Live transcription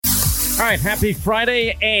All right, happy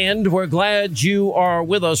Friday, and we're glad you are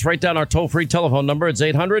with us. Write down our toll-free telephone number. It's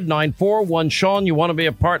 800-941-SEAN. You want to be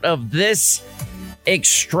a part of this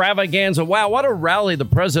extravaganza. Wow, what a rally the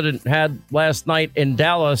president had last night in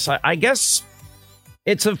Dallas. I guess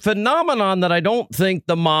it's a phenomenon that I don't think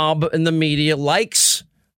the mob and the media likes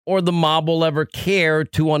or the mob will ever care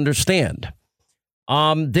to understand.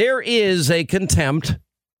 There is a contempt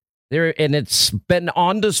there, and it's been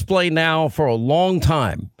on display now for a long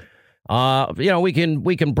time. We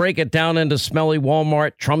can break it down into smelly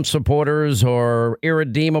Walmart Trump supporters or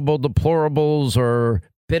irredeemable deplorables or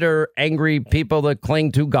bitter, angry people that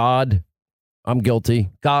cling to God. I'm guilty.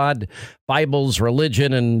 God, Bibles,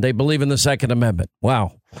 religion, and they believe in the Second Amendment.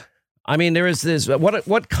 Wow. I mean, there is this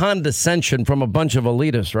what condescension from a bunch of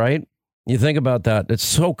elitists, right? You think about that. It's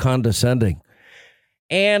so condescending.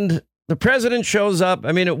 And the president shows up.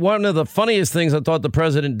 I mean, one of the funniest things I thought the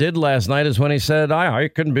president did last night is when he said, I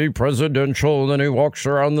can be presidential. And then he walks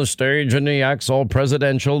around the stage and he acts all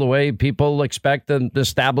presidential the way people expect an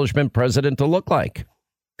establishment president to look like.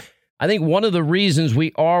 I think one of the reasons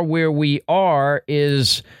we are where we are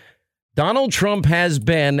is Donald Trump has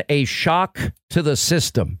been a shock to the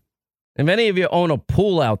system. And many of you own a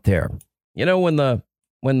pool out there. You know, when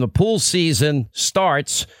the pool season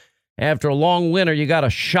starts, after a long winter, you got to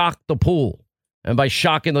shock the pool. And by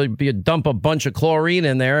shocking, you dump a bunch of chlorine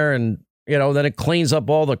in there and, then it cleans up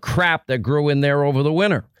all the crap that grew in there over the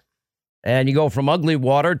winter. And you go from ugly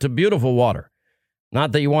water to beautiful water.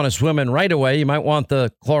 Not that you want to swim in right away. You might want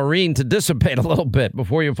the chlorine to dissipate a little bit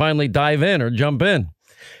before you finally dive in or jump in.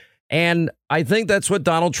 And I think that's what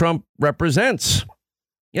Donald Trump represents.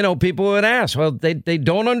 People would ask, well, they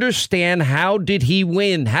don't understand, how did he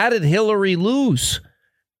win? How did Hillary lose?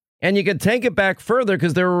 And you can take it back further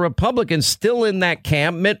because there are Republicans still in that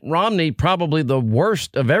camp. Mitt Romney, probably the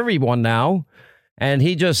worst of everyone now. And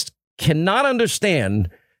he just cannot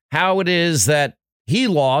understand how it is that he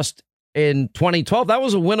lost in 2012. That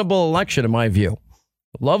was a winnable election, in my view.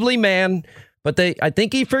 Lovely man. But I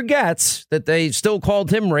think he forgets that they still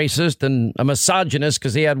called him racist and a misogynist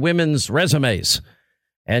because he had women's resumes.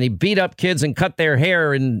 And he beat up kids and cut their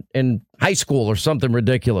hair in high school or something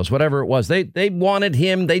ridiculous, whatever it was. They wanted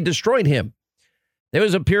him. They destroyed him. There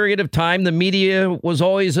was a period of time the media was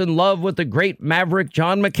always in love with the great maverick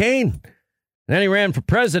John McCain. And then he ran for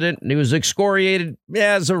president and he was excoriated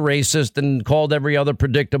as a racist and called every other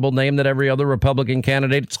predictable name that every other Republican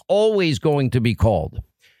candidate is always going to be called.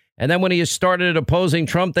 And then when he started opposing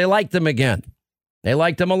Trump, they liked him again. They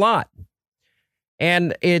liked him a lot.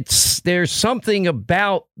 And there's something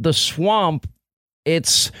about the swamp.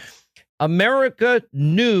 It's America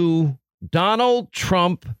knew Donald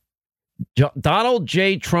J.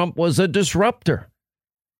 Trump was a disruptor.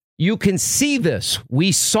 You can see this.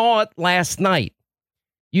 We saw it last night.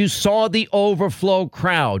 You saw the overflow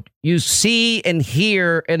crowd. You see and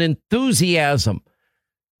hear an enthusiasm.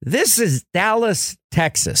 This is Dallas,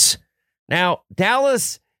 Texas. Now,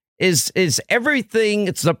 Dallas is everything.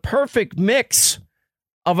 It's the perfect mix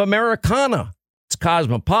of Americana. It's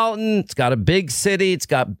cosmopolitan. It's got a big city. It's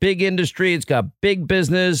got big industry. It's got big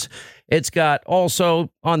business. It's got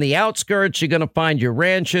also on the outskirts, you're going to find your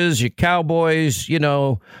ranches, your cowboys,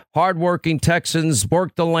 hardworking Texans,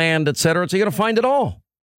 work the land, et cetera. So you're going to find it all.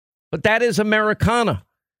 But that is Americana.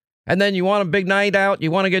 And then you want a big night out.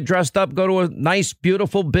 You want to get dressed up, go to a nice,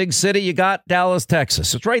 beautiful, big city. You got Dallas,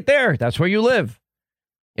 Texas. It's right there. That's where you live.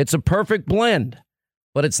 It's a perfect blend.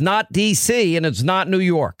 But it's not D.C. and it's not New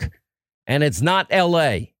York and it's not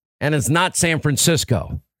L.A. and it's not San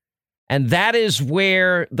Francisco. And that is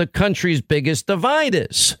where the country's biggest divide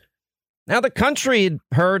is. Now, the country had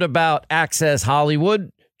heard about Access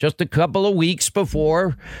Hollywood just a couple of weeks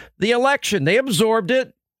before the election. They absorbed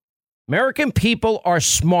it. American people are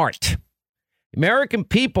smart. American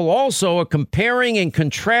people also are comparing and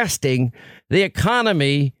contrasting the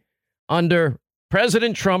economy under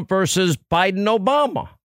President Trump versus Biden Obama.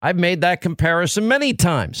 I've made that comparison many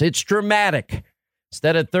times. It's dramatic.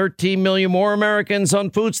 Instead of 13 million more Americans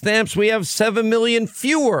on food stamps, we have 7 million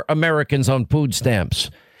fewer Americans on food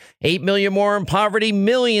stamps. 8 million more in poverty,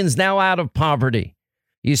 millions now out of poverty.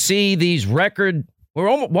 You see these we're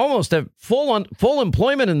almost at full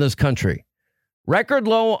employment in this country. Record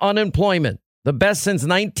low unemployment, the best since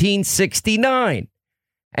 1969.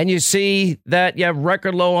 And you see that you have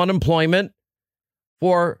record low unemployment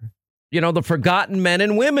for, the forgotten men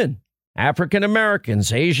and women, African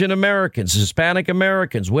Americans, Asian Americans, Hispanic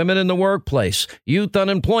Americans, women in the workplace, youth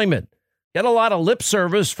unemployment. Get a lot of lip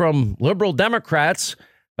service from liberal Democrats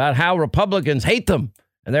about how Republicans hate them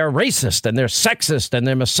and they're racist and they're sexist and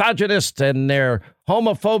they're misogynist and they're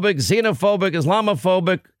homophobic, xenophobic,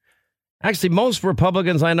 Islamophobic. Actually, most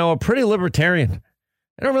Republicans I know are pretty libertarian.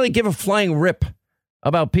 They don't really give a flying rip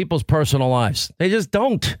about people's personal lives. They just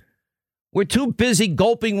don't. We're too busy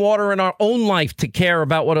gulping water in our own life to care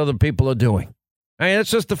about what other people are doing. I mean,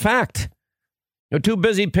 that's just a fact. We're too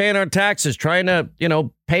busy paying our taxes, trying to,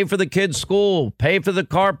 pay for the kids' school, pay for the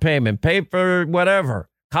car payment, pay for whatever,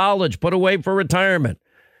 college, put away for retirement.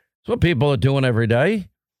 That's what people are doing every day.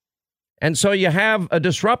 And so you have a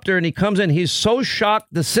disruptor and he comes in. He's so shocked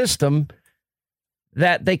the system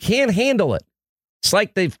that they can't handle it. It's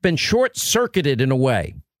like they've been short circuited in a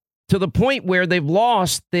way to the point where they've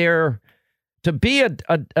lost their to be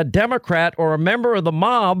a Democrat or a member of the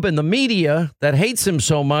mob and the media that hates him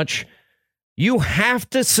so much. You have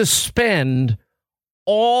to suspend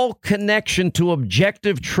all connection to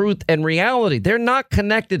objective truth and reality. They're not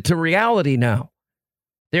connected to reality now.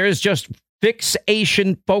 There is just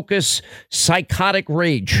fixation, focus, psychotic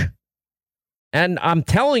rage. And I'm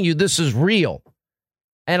telling you, this is real.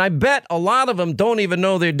 And I bet a lot of them don't even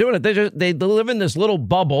know they're doing it. They live in this little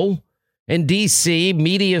bubble in D.C.,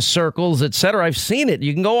 media circles, et cetera. I've seen it.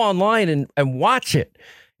 You can go online and watch it.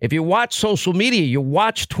 If you watch social media, you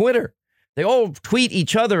watch Twitter. They all tweet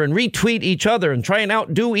each other and retweet each other and try and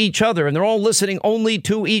outdo each other. And they're all listening only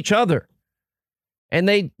to each other. And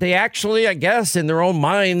they actually, I guess, in their own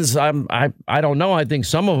minds, I don't know. I think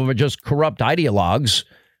some of them are just corrupt ideologues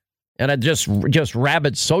and are just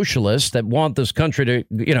rabid socialists that want this country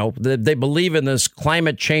to, they believe in this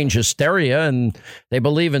climate change hysteria and they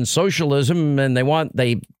believe in socialism and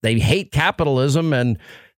they hate capitalism and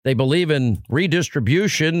they believe in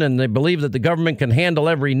redistribution and they believe that the government can handle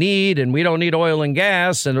every need and we don't need oil and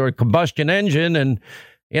gas and or a combustion engine. And,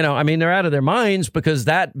 they're out of their minds because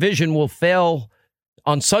that vision will fail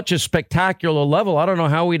on such a spectacular level. I don't know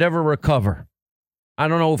how we'd ever recover. I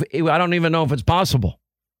don't even know if it's possible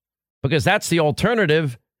because that's the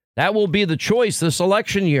alternative. That will be the choice this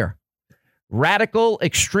election year. Radical,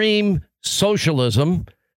 extreme socialism.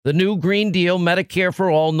 The new Green Deal, Medicare for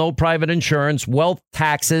all, no private insurance, wealth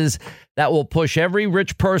taxes that will push every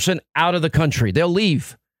rich person out of the country. They'll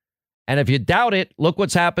leave. And if you doubt it, look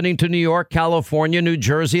what's happening to New York, California, New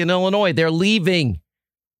Jersey, and Illinois. They're leaving.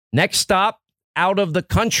 Next stop, out of the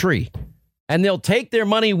country. And they'll take their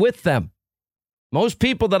money with them. Most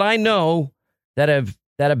people that I know that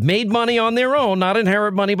have made money on their own, not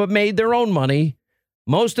inherit money, but made their own money,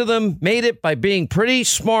 most of them made it by being pretty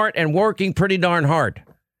smart and working pretty darn hard.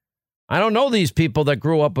 I don't know these people that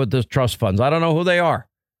grew up with the trust funds. I don't know who they are.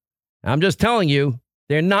 I'm just telling you,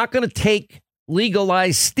 they're not going to take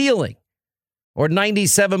legalized stealing or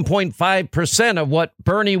 97.5% of what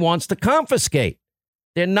Bernie wants to confiscate.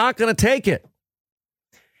 They're not going to take it.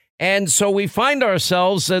 And so we find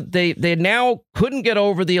ourselves that they now couldn't get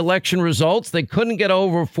over the election results. They couldn't get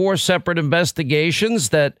over 4 separate investigations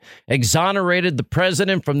that exonerated the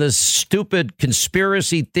president from this stupid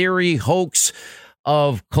conspiracy theory hoax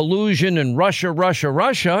of collusion and Russia.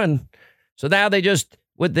 And so now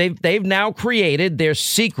they've now created their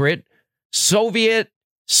secret Soviet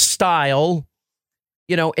style,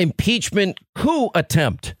 impeachment coup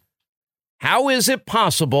attempt. How is it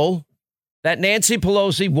possible that Nancy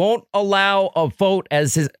Pelosi won't allow a vote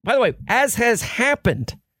by the way, as has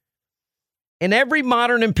happened in every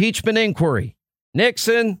modern impeachment inquiry,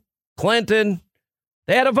 Nixon, Clinton,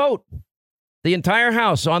 they had a vote. The entire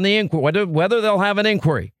House on the inquiry, whether they'll have an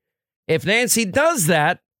inquiry. If Nancy does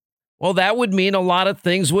that, well, that would mean a lot of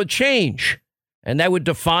things would change. And they would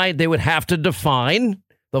have to define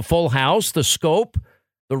the full House, the scope,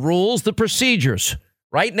 the rules, the procedures.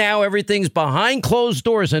 Right now, everything's behind closed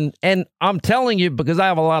doors. And I'm telling you, because I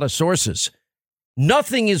have a lot of sources,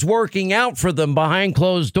 nothing is working out for them behind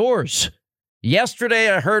closed doors.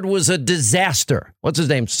 Yesterday, I heard was a disaster. What's his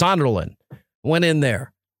name? Sonderland went in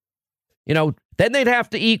there. Then they'd have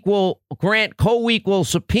to grant co-equal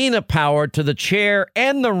subpoena power to the chair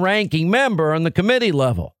and the ranking member on the committee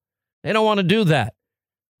level. They don't want to do that.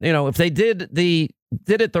 If they did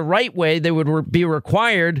it the right way, they would be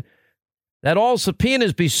required that all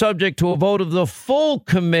subpoenas be subject to a vote of the full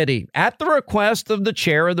committee at the request of the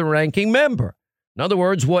chair or the ranking member. In other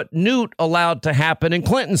words, what Newt allowed to happen in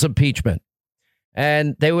Clinton's impeachment.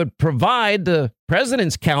 And they would provide the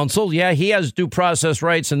president's counsel. Yeah, he has due process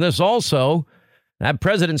rights in this also. That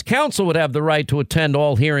president's counsel would have the right to attend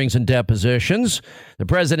all hearings and depositions. The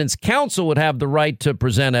president's counsel would have the right to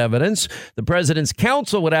present evidence. The president's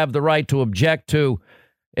counsel would have the right to object to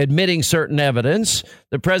admitting certain evidence.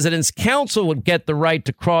 The president's counsel would get the right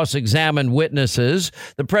to cross-examine witnesses.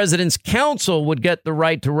 The president's counsel would get the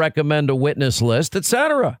right to recommend a witness list,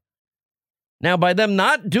 etc. Now, by them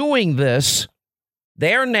not doing this,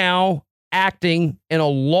 they're now acting in a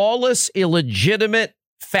lawless, illegitimate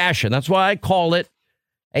fashion. That's why I call it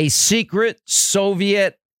a secret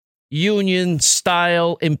Soviet Union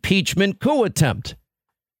style impeachment coup attempt.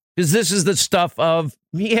 Because this is the stuff of,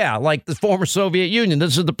 like the former Soviet Union.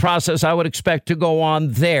 This is the process I would expect to go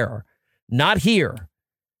on there, not here.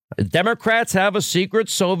 Democrats have a secret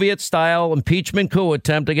Soviet-style impeachment coup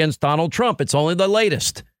attempt against Donald Trump. It's only the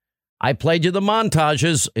latest. I played you the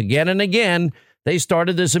montages again and again. They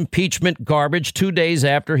started this impeachment garbage 2 days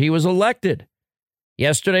after he was elected.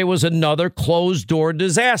 Yesterday was another closed-door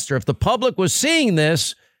disaster. If the public was seeing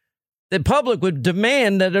this, the public would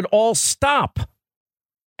demand that it all stop.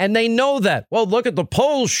 And they know that. Well, look at the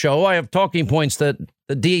polls show. I have talking points that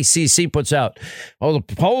the DCC puts out. Oh,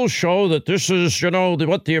 the polls show that this is,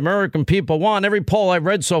 what the American people want. Every poll I've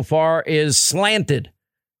read so far is slanted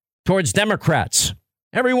towards Democrats.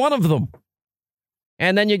 Every one of them.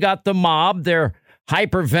 And then you got the mob. They're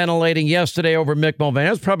hyperventilating yesterday over Mick Mulvaney.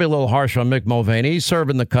 That's probably a little harsh on Mick Mulvaney. He's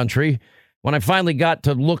serving the country. When I finally got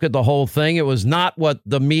to look at the whole thing, it was not what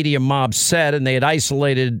the media mob said, and they had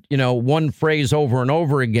isolated, one phrase over and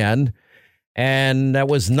over again, and that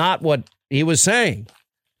was not what he was saying.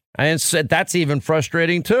 And said that's even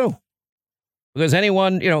frustrating, too, because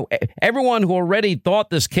everyone who already thought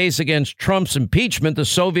this case against Trump's impeachment, the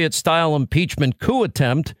Soviet-style impeachment coup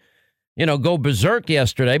attempt, go berserk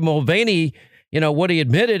yesterday. Mulvaney, what he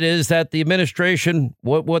admitted is that the administration,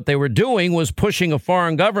 what they were doing was pushing a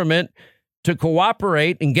foreign government to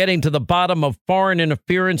cooperate in getting to the bottom of foreign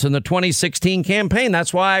interference in the 2016 campaign.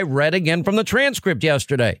 That's why I read again from the transcript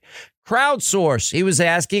yesterday. Crowdsource. He was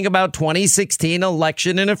asking about 2016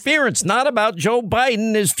 election interference, not about Joe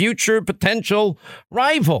Biden, his future potential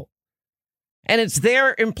rival. And it's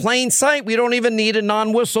there in plain sight. We don't even need a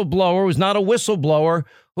non-whistleblower who's not a whistleblower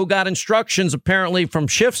who got instructions apparently from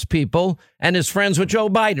Schiff's people and is friends with Joe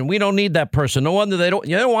Biden. We don't need that person. No wonder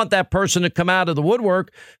you don't want that person to come out of the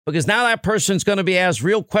woodwork, because now that person's going to be asked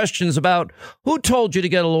real questions about who told you to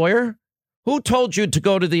get a lawyer? Who told you to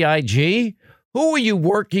go to the IG? Who were you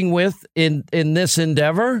working with in this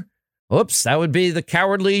endeavor? Oops, that would be the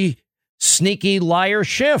cowardly, sneaky liar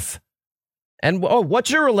Schiff. And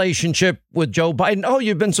what's your relationship with Joe Biden? Oh,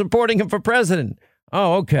 you've been supporting him for president.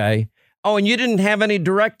 Oh, OK. Oh, and you didn't have any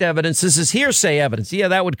direct evidence. This is hearsay evidence. Yeah,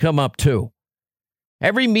 that would come up, too.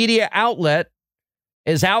 Every media outlet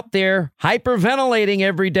is out there hyperventilating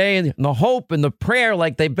every day in the hope and the prayer,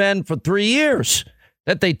 like they've been for 3 years,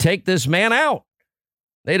 that they take this man out.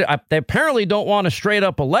 They apparently don't want a straight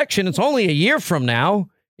up election. It's only a year from now.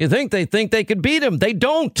 You think they could beat him. They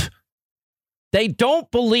don't. They don't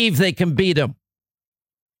believe they can beat him.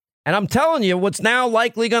 And I'm telling you what's now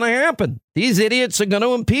likely going to happen. These idiots are going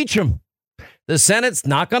to impeach him. The Senate's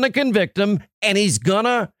not going to convict him, and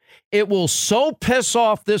it will so piss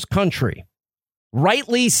off this country.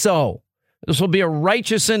 Rightly so. This will be a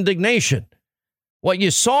righteous indignation. What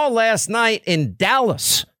you saw last night in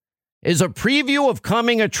Dallas is a preview of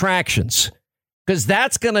coming attractions, because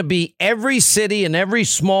that's going to be every city and every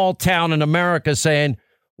small town in America saying,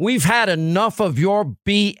 we've had enough of your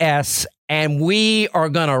BS, and we are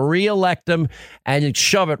going to reelect them and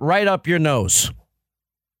shove it right up your nose.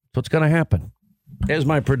 That's what's going to happen. Here's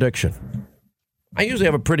my prediction. I usually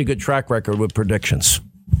have a pretty good track record with predictions.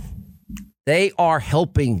 They are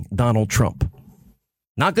helping Donald Trump.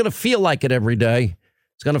 Not going to feel like it every day.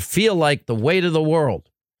 It's going to feel like the weight of the world.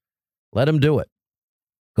 Let him do it.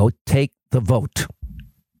 Go take the vote.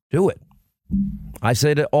 Do it. I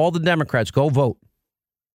say to all the Democrats, go vote.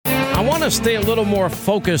 I want to stay a little more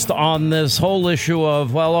focused on this whole issue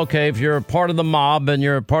of, if you're a part of the mob and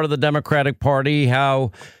you're a part of the Democratic Party,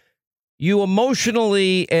 how you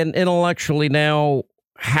emotionally and intellectually now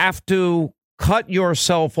have to cut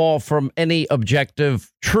yourself off from any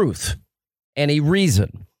objective truth, any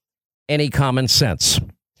reason, any common sense.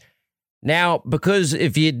 Now, because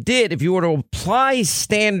if you were to apply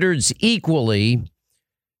standards equally,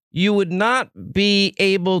 you would not be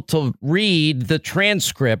able to read the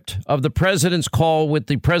transcript of the president's call with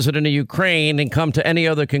the president of Ukraine and come to any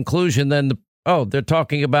other conclusion than they're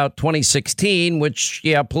talking about 2016, which,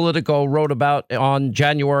 Politico wrote about on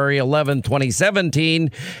January 11,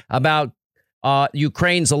 2017, about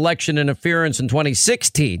Ukraine's election interference in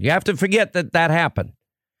 2016. You have to forget that happened.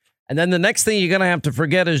 And then the next thing you're going to have to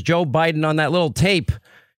forget is Joe Biden on that little tape,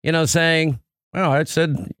 saying, I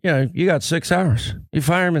said, you got 6 hours. You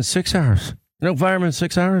fire him in 6 hours. You don't fire him in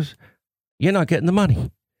 6 hours, you're not getting the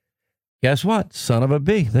money. Guess what? Son of a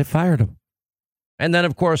B, they fired him. And then,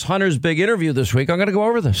 of course, Hunter's big interview this week. I'm going to go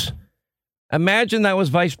over this. Imagine that was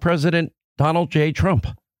Vice President Donald J. Trump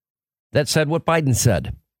that said what Biden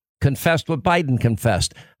said. confessed what Biden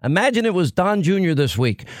confessed. Imagine it was Don Jr. this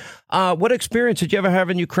week. What experience did you ever have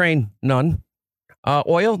in Ukraine? None.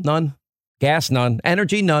 Oil? None. Gas? None.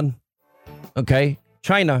 Energy? None. Okay.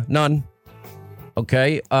 China? None.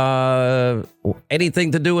 Okay.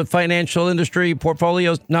 Anything to do with financial industry,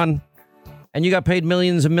 portfolios? None. And you got paid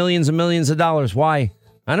millions and millions and millions of dollars. Why?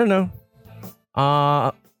 I don't know.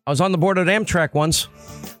 I was on the board of Amtrak once.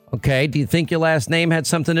 Okay. Do you think your last name had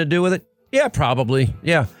something to do with it? Yeah, probably.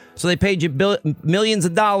 Yeah. So they paid you millions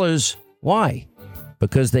of dollars. Why?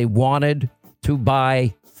 Because they wanted to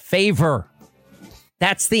buy favor.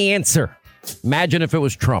 That's the answer. Imagine if it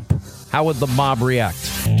was Trump. How would the mob react?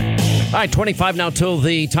 All right, 25 now till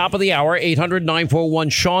the top of the hour.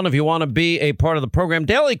 800-941-SEAN if you want to be a part of the program.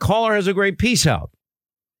 Daily Caller has a great piece out.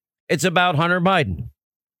 It's about Hunter Biden.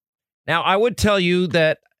 Now, I would tell you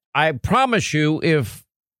that I promise you if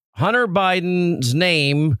Hunter Biden's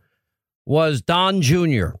name was Don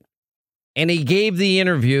Jr., and he gave the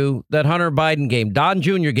interview that Hunter Biden gave. Don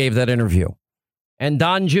Jr. gave that interview. And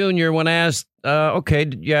Don Jr., when asked, okay,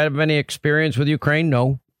 did you have any experience with Ukraine?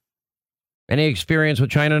 No. Any experience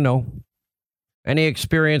with China? No. Any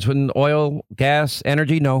experience with oil, gas,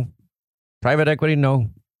 energy? No. Private equity? No.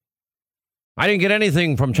 I didn't get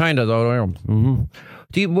anything from China, though.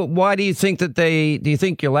 Mm-hmm. Why do you think that do you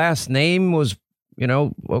think your last name was,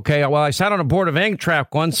 okay, well, I sat on a board of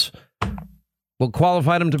Amtrak once. What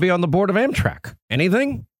qualified him to be on the board of Amtrak?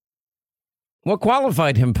 Anything? What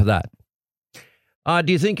qualified him for that?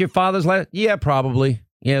 Do you think your father's last? Yeah, probably.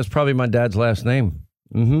 Yeah, it's probably my dad's last name.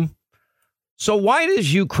 Mm-hmm. So why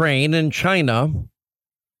does Ukraine and China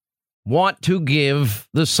want to give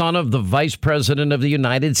the son of the vice president of the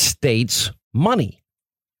United States money?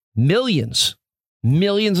 Millions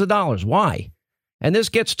of dollars. Why? And this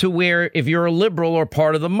gets to where if you're a liberal or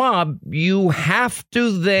part of the mob, you have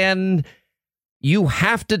to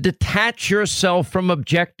detach yourself from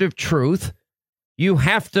objective truth. You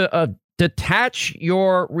have to detach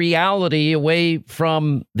your reality away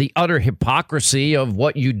from the utter hypocrisy of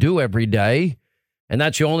what you do every day. And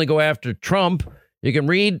that's you only go after Trump. You can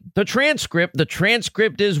read the transcript. The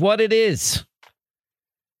transcript is what it is.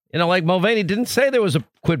 Like Mulvaney didn't say there was a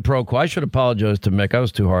quid pro quo. I should apologize to Mick. I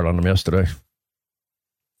was too hard on him yesterday.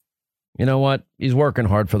 You know what? He's working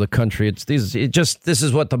hard for the country. This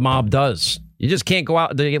is what the mob does. You just can't go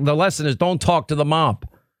out. The lesson is don't talk to the mob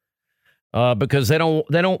because they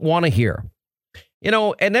don't want to hear.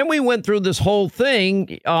 And then we went through this whole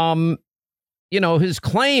thing. His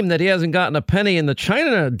claim that he hasn't gotten a penny in the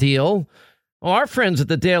China deal. Well, our friends at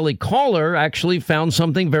the Daily Caller actually found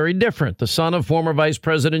something very different. The son of former Vice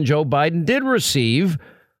President Joe Biden did receive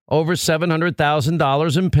over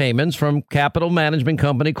 $700,000 in payments from capital management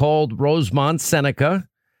company called Rosemont Seneca,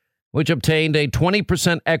 which obtained a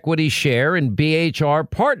 20% equity share in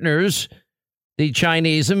BHR Partners, the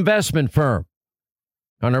Chinese investment firm.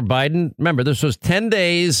 Hunter Biden, remember, this was 10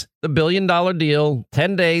 days, the $1 billion deal,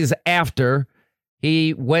 10 days after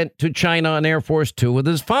he went to China on Air Force Two with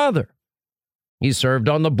his father. He served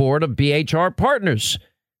on the board of BHR Partners.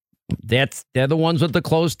 They're the ones with the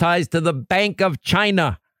close ties to the Bank of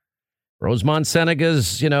China. Rosemont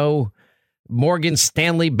Seneca's, Morgan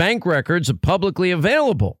Stanley bank records are publicly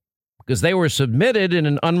available because they were submitted in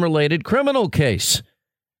an unrelated criminal case.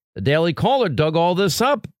 The Daily Caller dug all this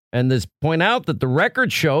up and point out that the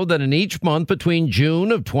records show that in each month between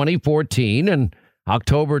June of 2014 and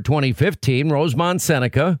October 2015, Rosemont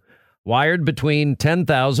Seneca wired between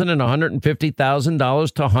 $10,000 and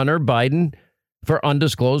 $150,000 to Hunter Biden for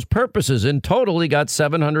undisclosed purposes. In total, he got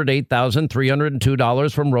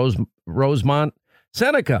 $708,302 from Rosemont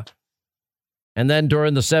Seneca. And then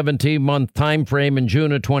during the 17-month time frame in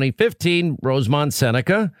June of 2015, Rosemont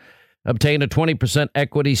Seneca obtained a 20%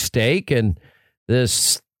 equity stake in the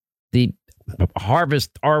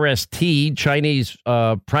Harvest RST Chinese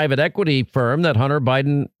private equity firm that Hunter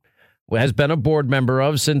Biden has been a board member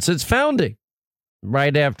of since its founding,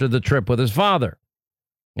 right after the trip with his father.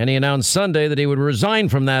 And he announced Sunday that he would resign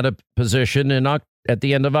from that position at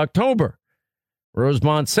the end of October.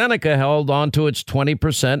 Rosemont Seneca held on to its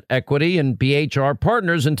 20% equity in BHR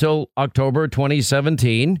Partners until October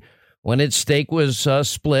 2017, when its stake was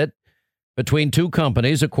split between two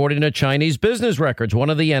companies, according to Chinese business records. One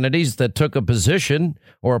of the entities that took a position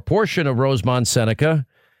or a portion of Rosemont Seneca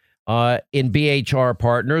in BHR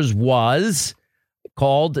Partners was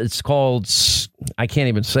called, I can't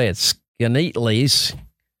even say it, Skaneatles,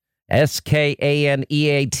 Skaneatles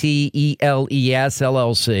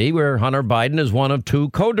LLC, where Hunter Biden is one of two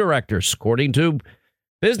co-directors, according to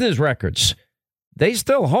business records. They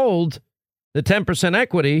still hold the 10%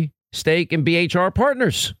 equity stake in BHR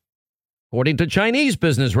Partners. according to Chinese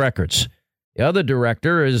business records. The other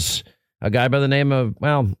director is a guy by the name of,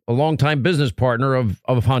 well, a longtime business partner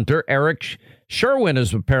of Hunter. Eric Sherwin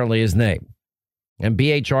is apparently his name. And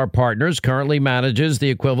BHR Partners currently manages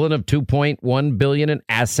the equivalent of $2.1 billion in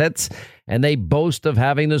assets, and they boast of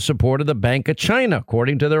having the support of the Bank of China,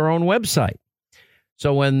 according to their own website.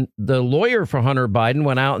 So when the lawyer for Hunter Biden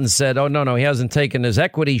went out and said, oh, no, he hasn't taken his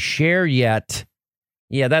equity share yet.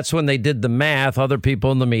 Yeah, that's when they did the math, other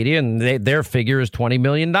people in the media, and their figure is $20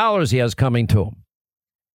 million he has coming to him.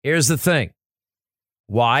 Here's the thing.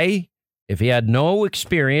 Why, if he had no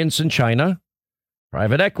experience in China,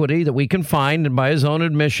 private equity that we can find, and by his own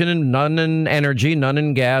admission, and none in energy, none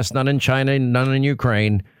in gas, none in China, none in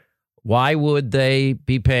Ukraine, why would they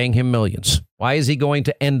be paying him millions? Why is he going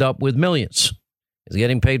to end up with millions? He's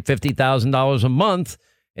getting paid $50,000 a month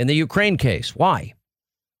in the Ukraine case. Why?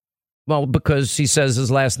 Well, because he says his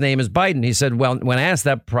last name is Biden. He said, well, when asked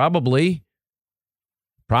that, probably.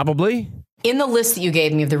 In the list that you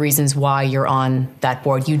gave me of the reasons why you're on that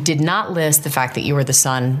board, you did not list the fact that you were the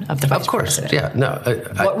son of the vice president. Of course, yeah.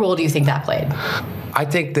 No. What role do you think that played? I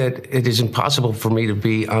think that it is impossible for me to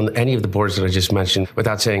be on any of the boards that I just mentioned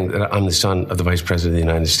without saying that I'm the son of the vice president of the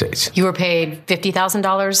United States. You were paid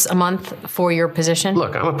 $50,000 a month for your position?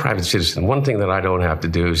 Look, I'm a private citizen. One thing that I don't have to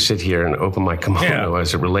do is sit here and open my kimono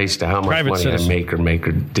as it relates to how much private money citizen. I make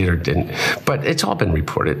or did or didn't. But it's all been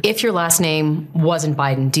reported. If your last name wasn't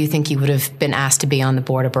Biden, do you think you would have been asked to be on the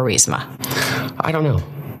board of Burisma? I don't know.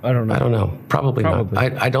 Probably not.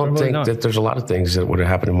 I don't think that there's a lot of things that would have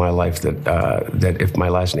happened in my life that if my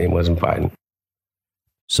last name wasn't Biden.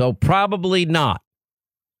 So probably not.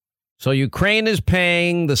 So Ukraine is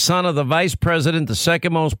paying the son of the vice president, the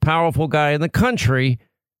second most powerful guy in the country,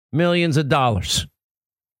 millions of dollars,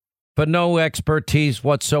 but no expertise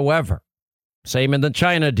whatsoever. Same in the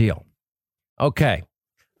China deal. Okay.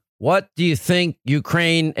 What do you think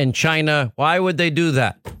Ukraine and China, why would they do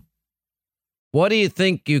that? What do you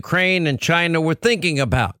think Ukraine and China were thinking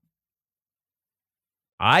about?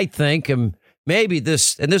 I think, and maybe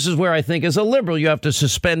this is where I think as a liberal, you have to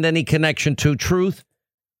suspend any connection to truth,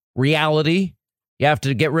 reality. You have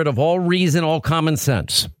to get rid of all reason, all common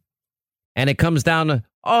sense. And it comes down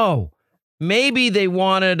to, maybe they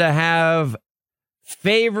wanted to have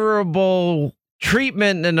favorable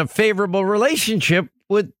treatment and a favorable relationship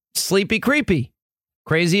with Sleepy Creepy,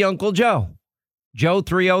 Crazy Uncle Joe, Joe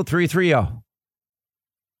 30330.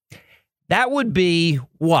 That would be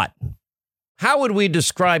what? How would we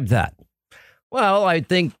describe that? Well, I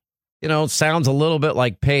think, it sounds a little bit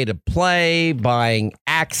like pay to play, buying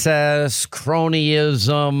access,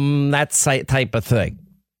 cronyism, that type of thing.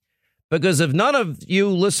 Because if none of you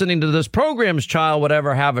listening to this program's child would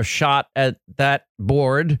ever have a shot at that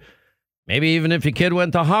board, maybe even if your kid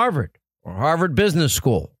went to Harvard or Harvard Business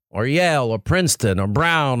School or Yale or Princeton or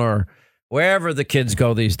Brown or wherever the kids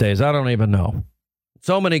go these days, I don't even know.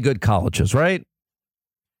 So many good colleges, right?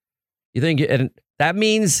 You think, and that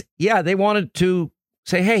means, they wanted to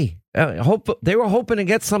say, hey, they were hoping to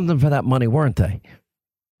get something for that money, weren't they?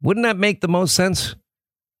 Wouldn't that make the most sense?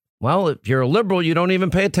 Well, if you're a liberal, you don't even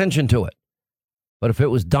pay attention to it. But if it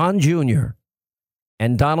was Don Jr.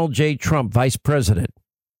 and Donald J. Trump, vice president,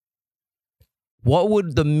 what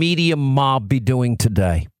would the media mob be doing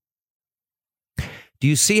today? Do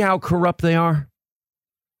you see how corrupt they are?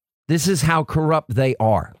 This is how corrupt they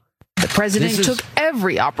are. The president took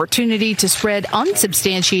every opportunity to spread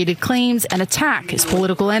unsubstantiated claims and attack his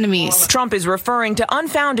political enemies. Trump is referring to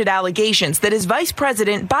unfounded allegations that as vice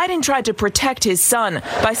president, Biden tried to protect his son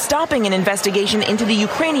by stopping an investigation into the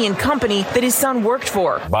Ukrainian company that his son worked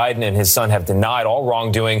for. Biden and his son have denied all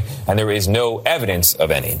wrongdoing, and there is no evidence of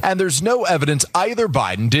any. And there's no evidence either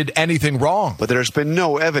Biden did anything wrong. But there's been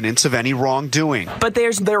no evidence of any wrongdoing. But there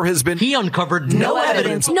has been. He uncovered no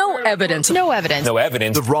evidence. No evidence. No evidence. No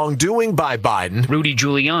evidence of wrongdoing by Biden. Rudy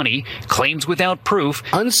Giuliani claims without proof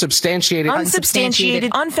unsubstantiated,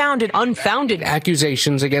 unfounded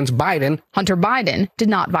accusations against Biden. Hunter Biden did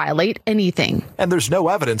not violate anything. And there's no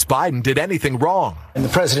evidence Biden did anything wrong. And the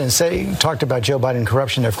president talked about Joe Biden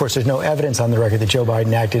corruption. Of course, there's no evidence on the record that Joe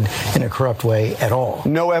Biden acted in a corrupt way at all.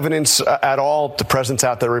 No evidence at all. The president's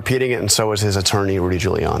out there repeating it, and so is his attorney, Rudy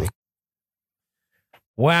Giuliani.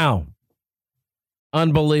 Wow.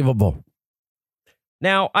 Unbelievable.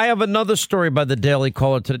 Now, I have another story by the Daily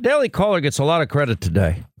Caller today. The Daily Caller gets a lot of credit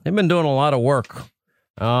today. They've been doing a lot of work,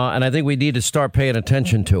 and I think we need to start paying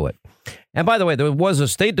attention to it. And by the way, there was a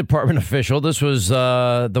State Department official. This was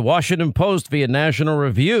the Washington Post via National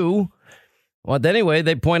Review. Well, anyway,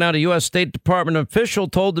 they point out a U.S. State Department official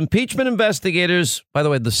told impeachment investigators, by the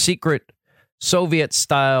way, the secret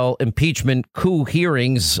Soviet-style impeachment coup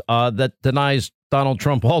hearings that denies Donald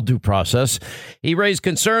Trump all due process. He raised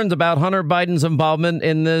concerns about Hunter Biden's involvement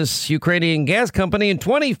in this Ukrainian gas company in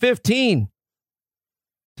 2015,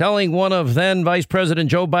 telling one of then Vice President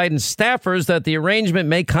Joe Biden's staffers that the arrangement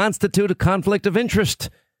may constitute a conflict of interest.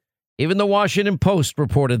 Even the Washington Post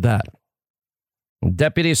reported that.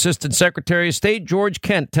 Deputy Assistant Secretary of State George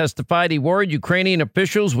Kent testified he worried Ukrainian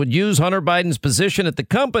officials would use Hunter Biden's position at the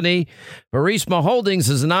company, Burisma Holdings,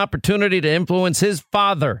 as an opportunity to influence his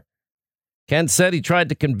father. Kent said he tried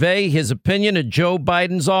to convey his opinion to Joe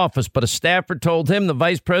Biden's office, but a staffer told him the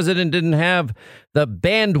vice president didn't have the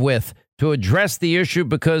bandwidth to address the issue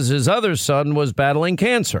because his other son was battling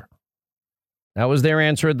cancer. That was their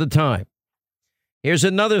answer at the time. Here's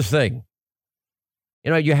another thing.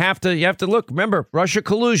 You know, you have to look. Remember, Russia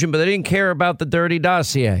collusion, but they didn't care about the dirty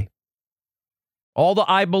dossier. All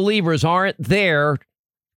the I believers aren't there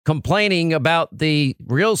complaining about the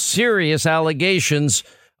real serious allegations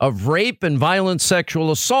of rape and violent sexual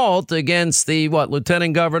assault against the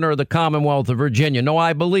lieutenant governor of the Commonwealth of Virginia. No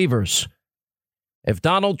I believers. If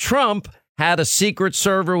Donald Trump had a secret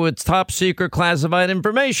server with top secret classified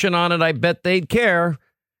information on it, I bet they'd care.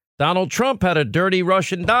 Donald Trump had a dirty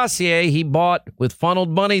Russian dossier he bought with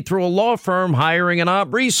funneled money through a law firm, hiring an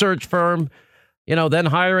op research firm, then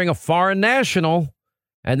hiring a foreign national.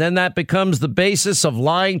 And then that becomes the basis of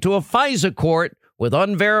lying to a FISA court with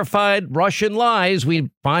unverified Russian lies,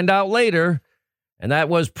 we find out later. And that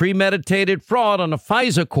was premeditated fraud on a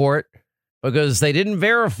FISA court because they didn't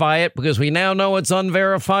verify it, because we now know it's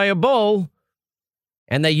unverifiable.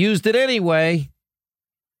 And they used it anyway.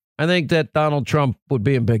 I think that Donald Trump would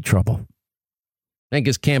be in big trouble. I think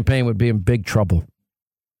his campaign would be in big trouble.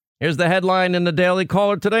 Here's the headline in the Daily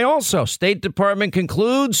Caller today also. State Department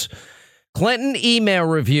concludes Clinton email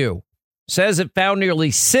review. Says it found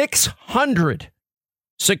nearly 600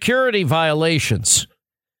 security violations.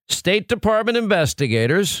 State Department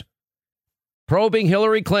investigators probing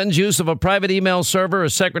Hillary Clinton's use of a private email server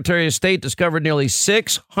as Secretary of State discovered nearly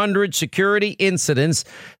 600 security incidents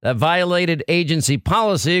that violated agency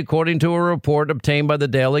policy, according to a report obtained by the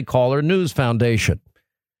Daily Caller News Foundation.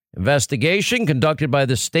 Investigation conducted by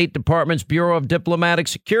the State Department's Bureau of Diplomatic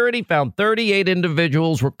Security found 38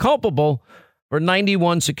 individuals were culpable for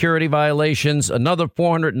 91 security violations. Another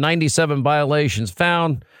 497 violations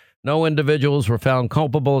found. No individuals were found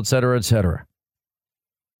culpable, et cetera, et cetera.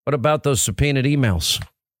 What about those subpoenaed emails?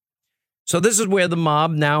 So this is where the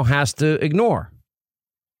mob now has to ignore.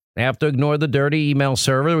 They have to ignore the dirty email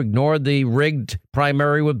server, ignore the rigged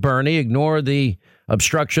primary with Bernie, ignore the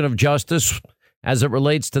obstruction of justice as it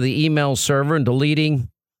relates to the email server and deleting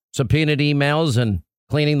subpoenaed emails and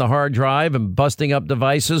cleaning the hard drive and busting up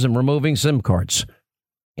devices and removing SIM cards.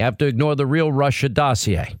 You have to ignore the real Russia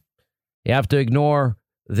dossier. You have to ignore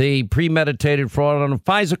the premeditated fraud on a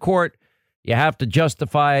FISA court. You have to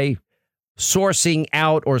justify sourcing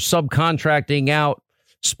out or subcontracting out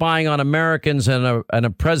spying on Americans and a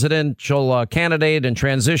presidential candidate and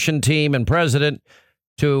transition team and president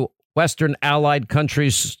to Western allied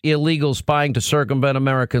countries, illegal spying to circumvent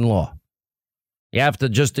American law. You have to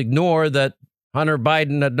just ignore that Hunter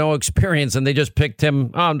Biden had no experience and they just picked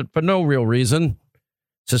him for no real reason.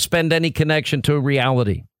 Suspend any connection to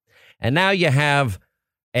reality. And now you have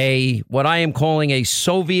what I am calling a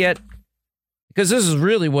Soviet, because this is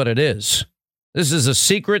really what it is. This is a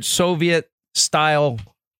secret Soviet-style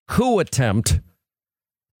coup attempt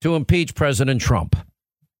to impeach President Trump,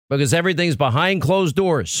 because everything's behind closed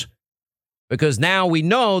doors. Because now we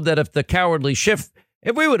know that if the cowardly Schiff,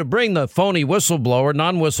 if we were to bring the phony whistleblower,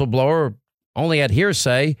 non-whistleblower, only had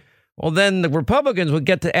hearsay, well, then the Republicans would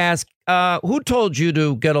get to ask, who told you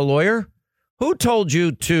to get a lawyer? Who told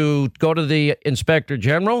you to go to the inspector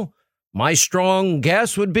general? My strong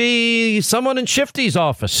guess would be someone in Shifty's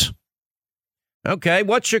office. Okay,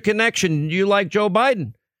 what's your connection? You like Joe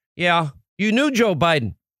Biden? Yeah. You knew Joe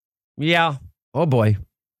Biden? Yeah. Oh, boy.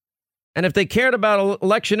 And if they cared about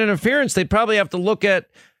election interference, they'd probably have to look at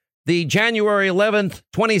the January 11th,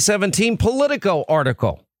 2017 Politico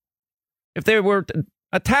article, if they were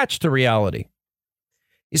attached to reality.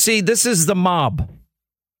 You see, this is the mob.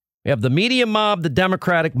 You have the media mob, the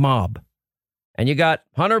Democratic mob. And you got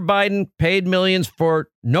Hunter Biden paid millions for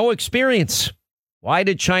no experience. Why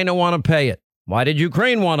did China want to pay it? Why did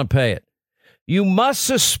Ukraine want to pay it? You must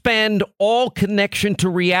suspend all connection to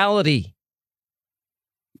reality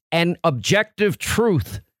and objective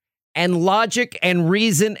truth and logic and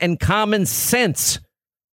reason and common sense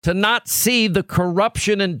to not see the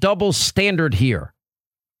corruption and double standard here.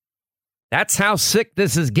 That's how sick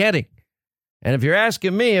this is getting. And if you're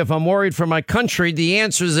asking me if I'm worried for my country, the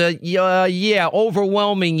answer is yeah,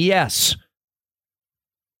 overwhelming yes.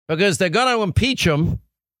 Because they're going to impeach him.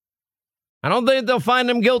 I don't think they'll find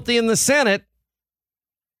him guilty in the Senate.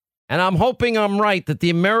 And I'm hoping I'm right that the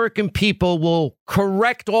American people will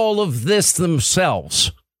correct all of this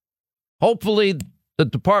themselves. Hopefully, the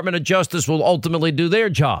Department of Justice will ultimately do their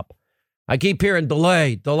job. I keep hearing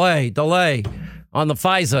delay on the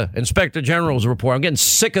FISA Inspector General's report. I'm getting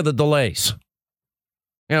sick of the delays.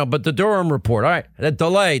 But the Durham report, all right, that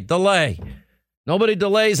delay. Nobody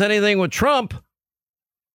delays anything with Trump.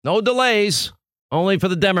 No delays, only for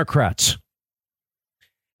the Democrats.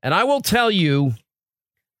 And I will tell you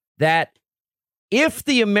that if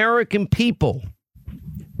the American people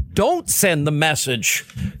don't send the message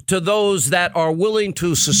to those that are willing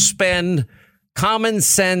to suspend common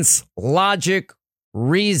sense, logic,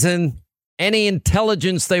 reason, any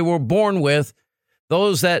intelligence they were born with,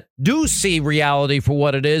 those that do see reality for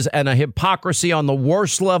what it is and a hypocrisy on the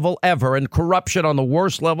worst level ever and corruption on the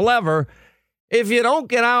worst level ever, if you don't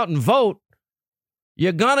get out and vote,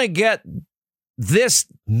 you're going to get this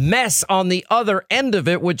mess on the other end of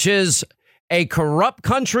it, which is a corrupt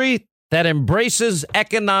country that embraces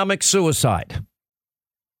economic suicide,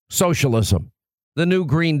 socialism, the new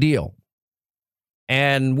Green Deal.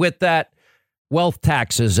 And with that, wealth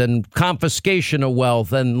taxes and confiscation of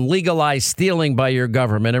wealth and legalized stealing by your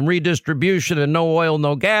government and redistribution and no oil,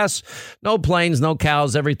 no gas, no planes, no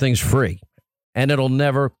cows. Everything's free. And it'll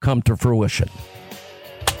never come to fruition.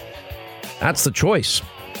 That's the choice.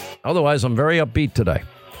 Otherwise, I'm very upbeat today.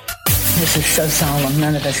 This is so solemn.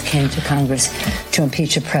 None of us came to Congress to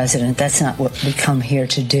impeach a president. That's not what we come here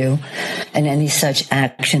to do. And any such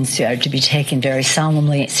actions are to be taken very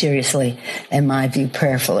solemnly, seriously, in my view,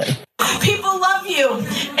 prayerfully. People love you,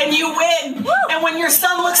 and you win. Woo! And when your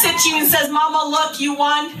son looks at you and says, Mama, look, you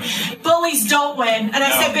won, bullies don't win. And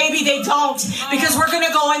I said, baby, they don't, because we're going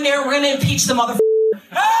to go in there, we're going to impeach the motherfucker.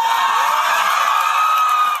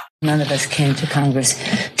 None of us came to Congress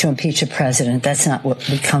to impeach a president. That's not what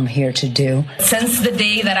we come here to do. Since the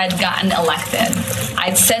day that I'd gotten elected,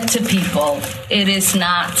 I'd said to people, it is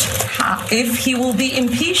not if he will be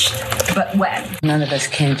impeached, but when. None of us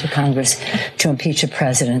came to Congress to impeach a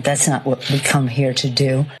president. That's not what we come here to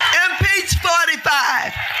do. Impeach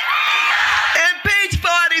 45. Impeach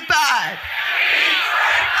 45.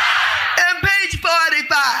 Impeach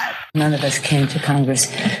 45. None of us came to Congress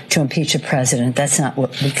to impeach a president. That's not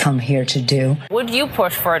what we come here to do. Would you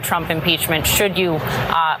push for a Trump impeachment should you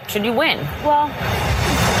win? Well,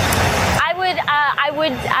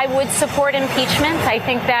 I would support impeachment. I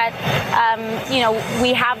think that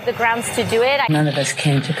we have the grounds to do it. None of us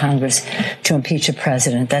came to Congress to impeach a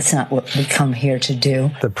president. That's not what we come here to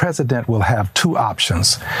do. The president will have two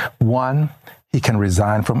options. One, he can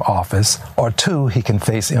resign from office, or two, he can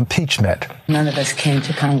face impeachment. None of us came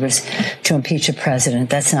to Congress to impeach a president.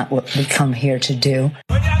 That's not what we come here to do.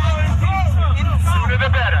 Sooner the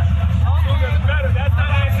better. Sooner the better. That's not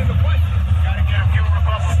answering the question. Gotta get a few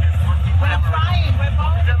Republicans. We're trying.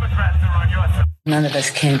 The Democrats are on your side. None of us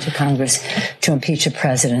came to Congress to impeach a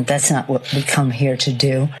president. That's not what we come here to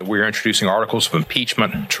do. We're introducing articles of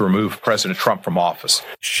impeachment to remove President Trump from office.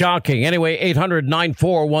 Shocking. Anyway,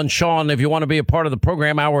 800-941-SEAN if you want to be a part of the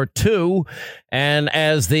program, hour 2. And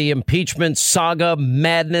as the impeachment saga,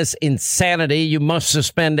 madness, insanity, you must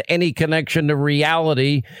suspend any connection to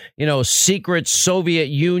reality, secret Soviet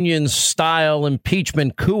Union style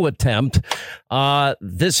impeachment coup attempt.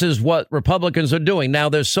 This is what Republicans are doing. Now,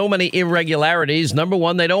 there's so many irregularities. Number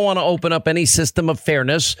one, they don't want to open up any system of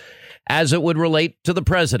fairness as it would relate to the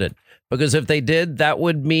president. Because if they did, that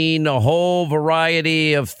would mean a whole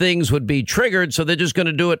variety of things would be triggered. So they're just going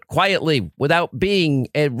to do it quietly without being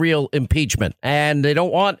a real impeachment. And they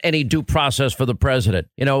don't want any due process for the president.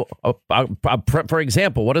 For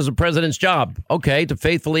example, what is the president's job? Okay, to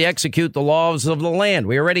faithfully execute the laws of the land.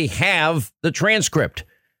 We already have the transcript.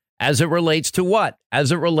 As it relates to what?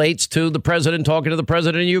 As it relates to the president talking to the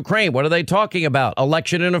president of Ukraine. What are they talking about?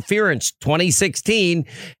 Election interference, 2016.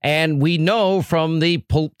 And we know from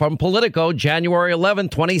Politico, January 11,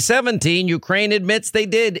 2017, Ukraine admits they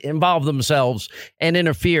did involve themselves and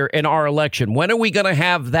interfere in our election. When are we going to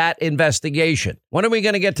have that investigation? When are we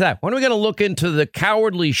going to get to that? When are we going to look into the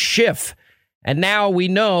cowardly Schiff? And now we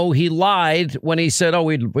know he lied when he said,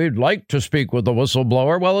 we'd like to speak with the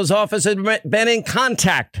whistleblower. Well, his office had been in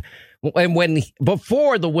contact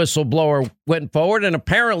before the whistleblower went forward and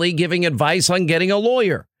apparently giving advice on getting a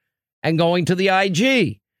lawyer and going to the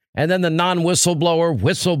IG. And then the whistleblower,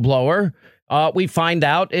 we find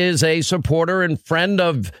out is a supporter and friend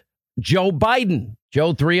of Joe Biden,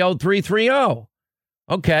 Joe 30330.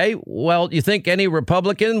 Okay, well, you think any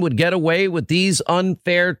Republican would get away with these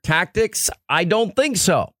unfair tactics? I don't think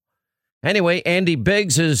so. Anyway, Andy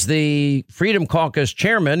Biggs is the Freedom Caucus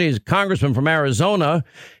chairman. He's a congressman from Arizona.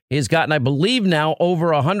 He's gotten, I believe now,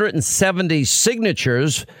 over 170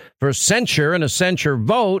 signatures for censure and a censure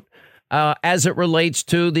vote as it relates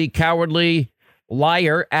to the cowardly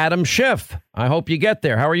liar, Adam Schiff. I hope you get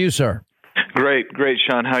there. How are you, sir? Great,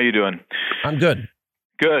 Sean. How are you doing? I'm good.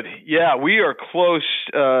 Good. Yeah, we are close.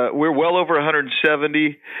 We're well over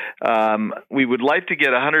 170. We would like to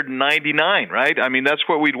get 199, right? I mean, that's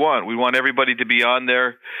what we'd want. We want everybody to be on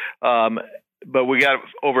there. But we got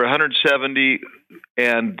over 170,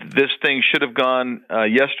 and this thing should have gone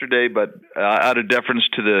yesterday, but out of deference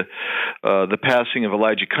to the passing of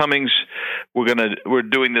Elijah Cummings, we're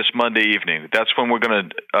doing this Monday evening. That's when we're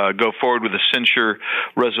going to go forward with a censure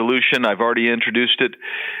resolution. I've already introduced it.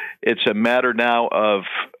 It's a matter now of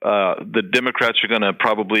the Democrats are going to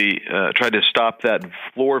probably try to stop that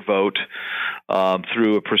floor vote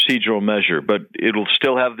through a procedural measure, but it'll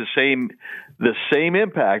still have the same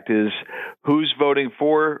impact is who's voting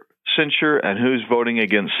for censure and who's voting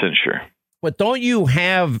against censure. But don't you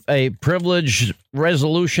have a privileged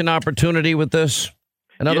resolution opportunity with this?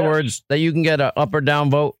 In other words, that you can get an up or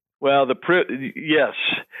down vote? Well, yes.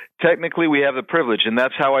 Technically, we have the privilege, and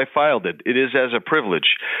that's how I filed it. It is as a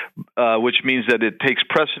privilege, which means that it takes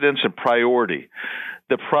precedence and priority.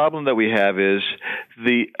 The problem that we have is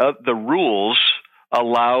the rules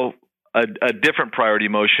allow a different priority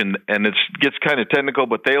motion, and it gets kind of technical,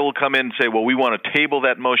 but they will come in and say, well, we want to table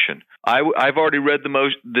that motion. I've already read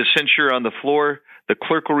the censure on the floor. The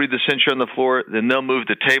clerk will read the censure on the floor, then they'll move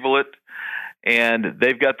to table it, and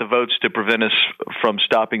they've got the votes to prevent us from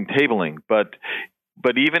stopping tabling.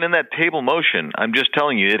 But even in that table motion, I'm just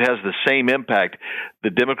telling you, it has the same impact. The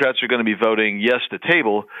Democrats are going to be voting yes to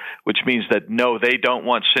table, which means that no, they don't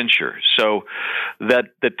want censure. So that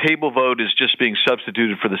the table vote is just being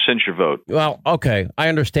substituted for the censure vote. Well, okay, I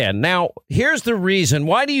understand. Now, here's the reason.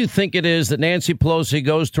 Why do you think it is that Nancy Pelosi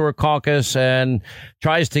goes to her caucus and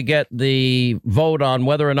tries to get the vote on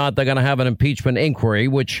whether or not they're going to have an impeachment inquiry,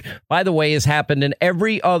 which, by the way, has happened in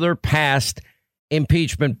every other past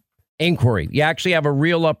impeachment inquiry? You actually have a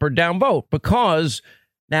real up or down vote because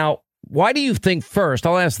now, why do you think first,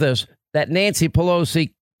 I'll ask this, that Nancy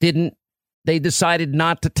Pelosi they decided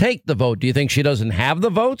not to take the vote? Do you think she doesn't have the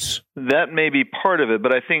votes? That may be part of it,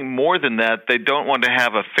 but I think more than that, they don't want to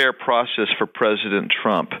have a fair process for President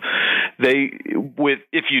Trump.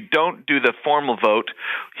 If you don't do the formal vote,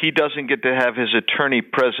 he doesn't get to have his attorney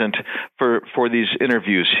present for these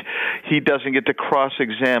interviews. He doesn't get to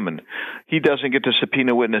cross-examine. He doesn't get to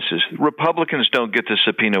subpoena witnesses. Republicans don't get to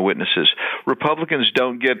subpoena witnesses. Republicans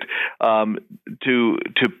don't get to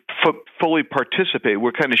fully participate.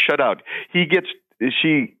 We're kind of shut out.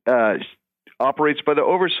 She operates by the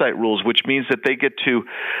oversight rules, which means that they get to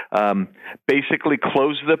basically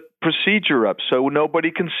close the procedure up so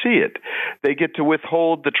nobody can see it. They get to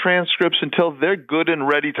withhold the transcripts until they're good and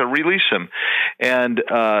ready to release them. And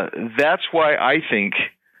that's why I think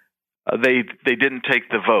they didn't take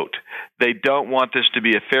the vote. They don't want this to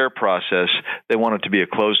be a fair process. They want it to be a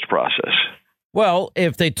closed process. Well,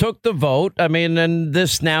 if they took the vote, I mean, and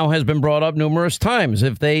this now has been brought up numerous times,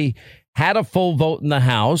 if they had a full vote in the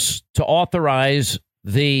House to authorize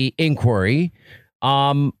the inquiry,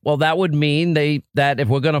 well, that would mean that if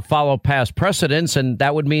we're going to follow past precedents, and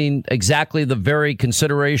that would mean exactly the very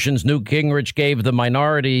considerations Newt Gingrich gave the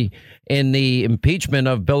minority in the impeachment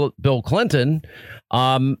of Bill Clinton.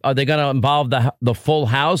 Are they going to involve the full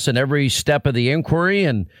House in every step of the inquiry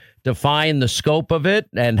and define the scope of it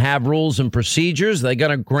and have rules and procedures? They're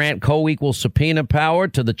going to grant co-equal subpoena power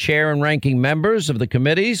to the chair and ranking members of the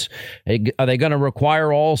committees. Are they going to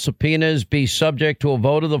require all subpoenas be subject to a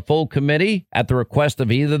vote of the full committee at the request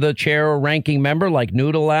of either the chair or ranking member like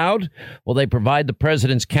Newt allowed? Will they provide the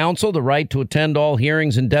president's counsel the right to attend all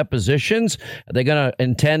hearings and depositions? Are they going to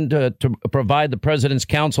intend to provide the president's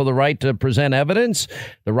counsel the right to present evidence,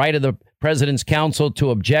 the right of the president's counsel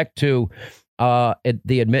to object to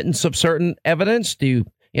the admittance of certain evidence? They're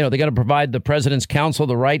going to provide the president's counsel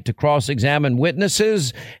the right to cross-examine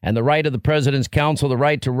witnesses and the right of the president's counsel the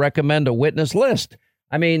right to recommend a witness list.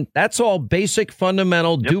 I mean, that's all basic,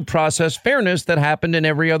 fundamental due process fairness that happened in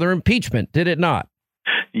every other impeachment, did it not?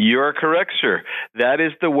 You're correct, sir. That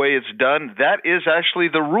is the way it's done. That is actually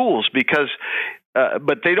the rules, because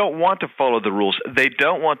but they don't want to follow the rules. They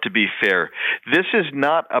don't want to be fair. This is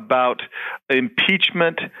not about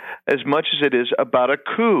impeachment as much as it is about a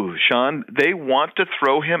coup, Sean. They want to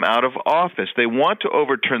throw him out of office. They want to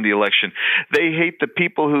overturn the election. They hate the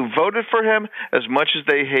people who voted for him as much as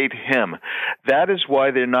they hate him. That is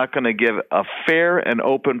why they're not going to give a fair and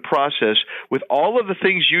open process with all of the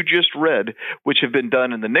things you just read, which have been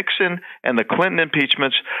done in the Nixon and the Clinton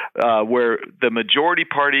impeachments, where the majority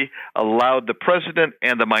party allowed the president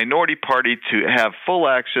and the minority party to have full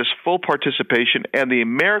access, full participation, and the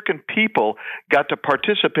American people got to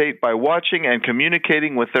participate by watching and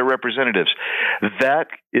communicating with their representatives. That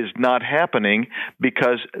is not happening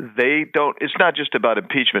because they don't. It's not just about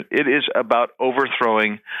impeachment. It is about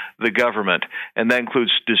overthrowing the government, and that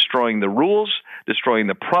includes destroying the rules, destroying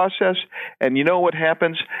the process. And you know what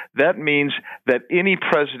happens? That means that any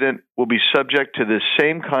president will be subject to this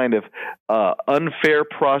same kind of unfair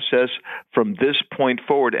process from this point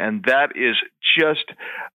forward, and that is just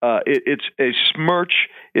it's a smirch.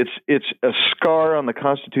 It's a scar on the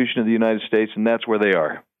Constitution of the United States, and that's where they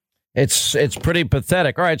are. It's pretty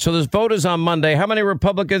pathetic. All right, so this vote is on Monday. How many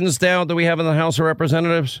Republicans down do we have in the House of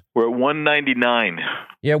Representatives? We're at 199.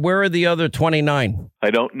 Yeah, where are the other 29?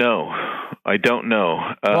 I don't know.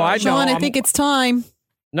 Sean, I think it's time.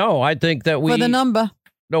 No, I think that for the number.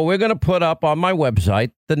 No, we're going to put up on my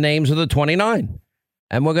website the names of the 29.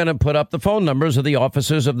 And we're going to put up the phone numbers of the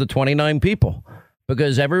officers of the 29 people,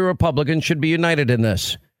 because every Republican should be united in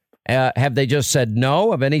this. Have they just said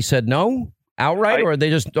no? Have any said no outright, or are they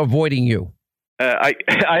just avoiding you?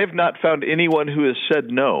 I have not found anyone who has said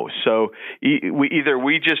no. So we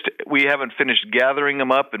haven't finished gathering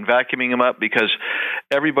them up and vacuuming them up, because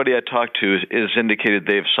everybody I talked to is indicated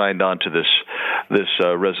they've signed on to this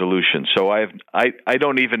resolution. So I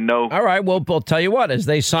don't even know. All right. Well, we'll tell you what, as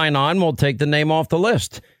they sign on, we'll take the name off the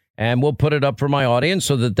list. And we'll put it up for my audience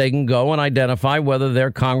so that they can go and identify whether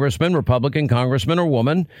their congressman, Republican congressman or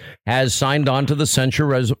woman, has signed on to the censure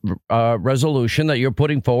resolution that you're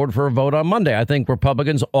putting forward for a vote on Monday. I think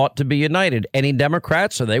Republicans ought to be united. Any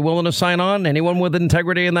Democrats, are they willing to sign on? Anyone with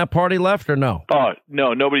integrity in that party left, or no?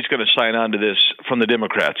 No, nobody's going to sign on to this from the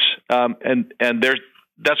Democrats.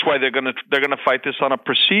 That's why they're going to fight this on a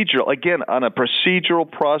procedural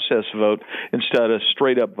process vote instead of a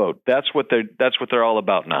straight up vote. That's what they're all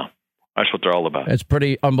about now. That's what they're all about. It's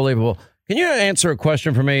pretty unbelievable. Can you answer a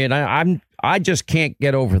question for me? And I just can't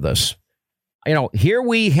get over this. You know, here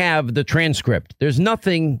we have the transcript. There's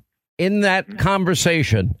nothing in that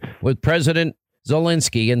conversation with President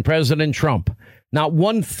Zelensky and President Trump. Not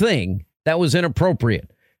one thing that was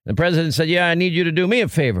inappropriate. The president said, yeah, I need you to do me a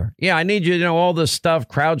favor. Yeah, I need you to know all this stuff,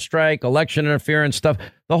 CrowdStrike, election interference stuff.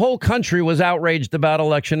 The whole country was outraged about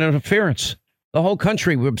election interference. The whole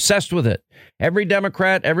country was obsessed with it. Every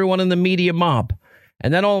Democrat, everyone in the media mob.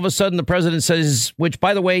 And then all of a sudden the president says, which,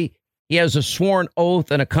 by the way, he has a sworn oath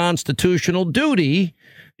and a constitutional duty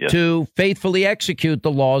to faithfully execute the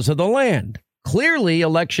laws of the land. Clearly,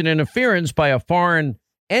 election interference by a foreign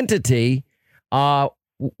entity,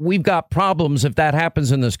 we've got problems if that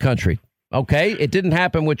happens in this country. OK, it didn't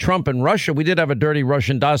happen with Trump and Russia. We did have a dirty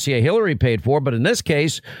Russian dossier Hillary paid for. But in this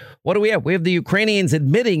case, what do we have? We have the Ukrainians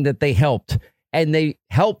admitting that they helped, and they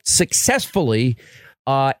helped successfully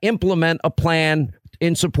implement a plan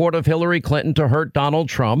in support of Hillary Clinton to hurt Donald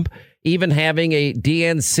Trump, even having a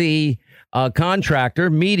DNC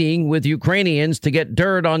contractor meeting with Ukrainians to get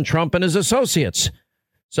dirt on Trump and his associates.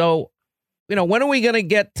 So, you know, when are we going to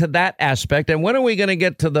get to that aspect? And when are we going to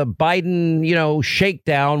get to the Biden,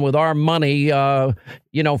 shakedown with our money,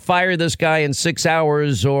 fire this guy in 6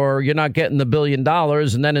 hours or you're not getting the $1 billion,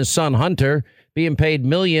 and then his son Hunter being paid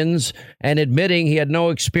millions and admitting he had no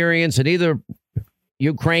experience in either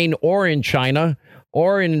Ukraine or in China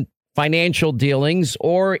or in financial dealings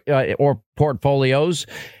or portfolios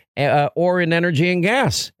or in energy and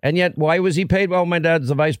gas. And yet, why was he paid? Well, my dad's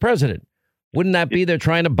the vice president. Wouldn't that be they're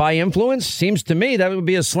trying to buy influence? Seems to me that would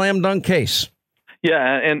be a slam dunk case. Yeah,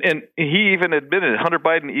 and he even admitted, Hunter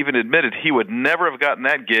Biden even admitted he would never have gotten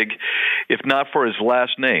that gig if not for his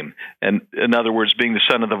last name, and in other words, being the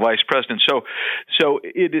son of the vice president. So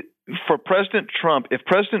for President Trump, if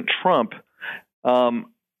President Trump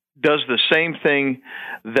does the same thing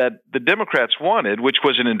that the Democrats wanted, which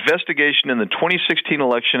was an investigation in the 2016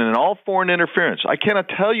 election and all foreign interference. I cannot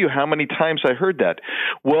tell you how many times I heard that.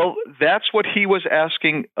 Well, that's what he was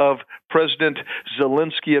asking of President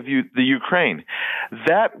Zelensky of the Ukraine.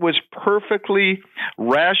 That was perfectly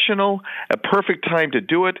rational, a perfect time to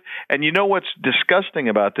do it. And you know what's disgusting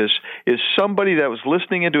about this is somebody that was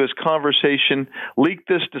listening into his conversation leaked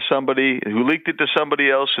this to somebody who leaked it to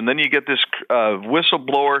somebody else, and then you get this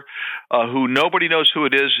whistleblower who nobody knows who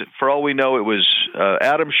it is. For all we know, it was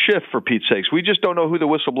Adam Schiff, for Pete's sakes. We just don't know who the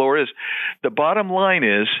whistleblower is. The bottom line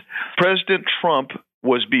is President Trump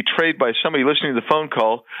was betrayed by somebody listening to the phone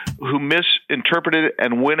call who misinterpreted it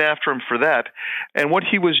and went after him for that. And what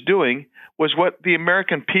he was doing was what the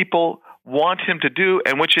American people want him to do,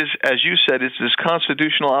 and which is, as you said, it's his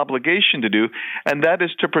constitutional obligation to do, and that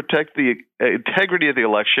is to protect the integrity of the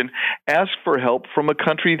election, ask for help from a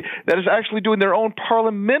country that is actually doing their own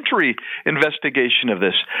parliamentary investigation of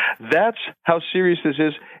this. That's how serious this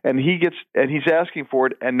is, and he's asking for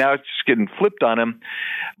it, and now it's just getting flipped on him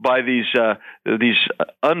by these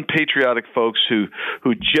unpatriotic folks who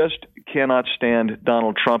just cannot stand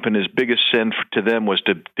Donald Trump, and his biggest sin to them was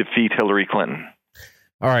to defeat Hillary Clinton.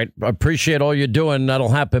 All right. Appreciate all you're doing. That'll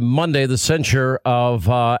happen Monday. The censure of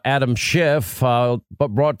Adam Schiff,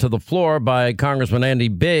 brought to the floor by Congressman Andy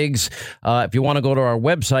Biggs. If you want to go to our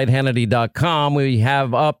website, Hannity.com, we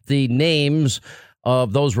have up the names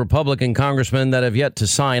of those Republican congressmen that have yet to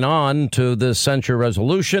sign on to this censure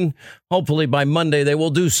resolution. Hopefully by Monday they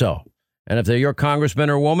will do so. And if they're your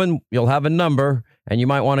congressman or woman, you'll have a number, and you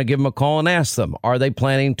might want to give them a call and ask them, are they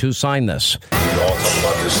planning to sign this? We all talk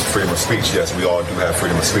about this freedom of speech. Yes, we all do have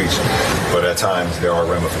freedom of speech. But at times there are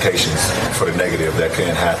ramifications for the negative that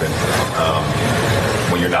can happen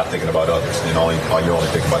when you're not thinking about others and you're only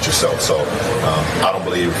thinking about yourself. So I don't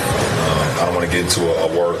believe, I don't want to get into a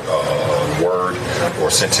word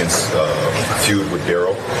or sentence feud with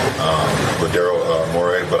Daryl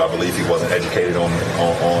Morey, but I believe he wasn't educated on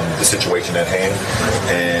the situation at hand,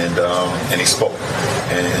 and he spoke.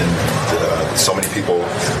 And so many people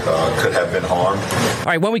could have been harmed. All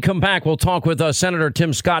right, when we come back, we'll talk with Senator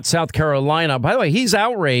Tim Scott, South Carolina. By the way, he's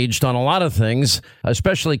outraged on a lot of things,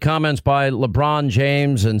 especially comments by LeBron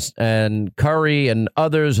James and Curry and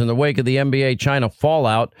others in the wake of the NBA China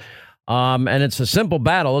fallout. And it's a simple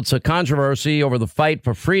battle. It's a controversy over the fight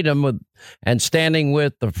for freedom and standing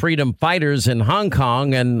with the freedom fighters in Hong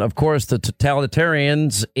Kong. And, of course, the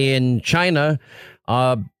totalitarians in China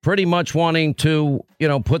pretty much wanting to,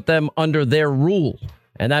 put them under their rule.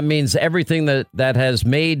 And that means everything that has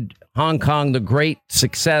made Hong Kong the great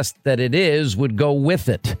success that it is would go with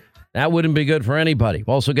it. That wouldn't be good for anybody.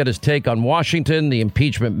 We'll also get his take on Washington, the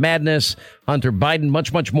impeachment madness, Hunter Biden,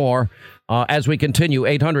 much, much more as we continue.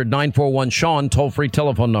 800-941-SEAN, toll-free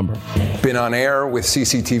telephone number. Been on air with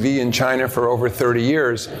CCTV in China for over 30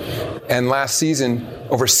 years. And last season,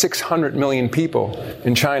 over 600 million people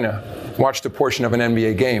in China watched a portion of an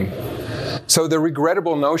NBA game. So the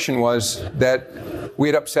regrettable notion was that we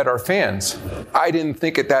had upset our fans. I didn't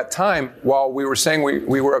think at that time, while we were saying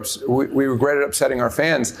we regretted upsetting our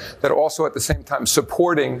fans, that also at the same time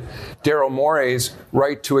supporting Daryl Morey's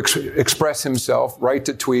right to express himself, right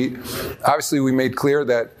to tweet. Obviously, we made clear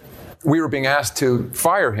that we were being asked to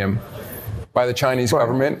fire him by the Chinese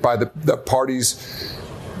government, by the parties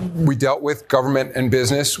we dealt with, government and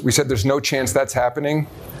business. We said there's no chance that's happening.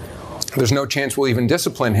 There's no chance we'll even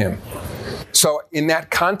discipline him. So in that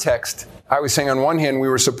context, I was saying on one hand, we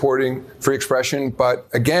were supporting free expression, but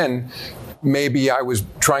again, maybe I was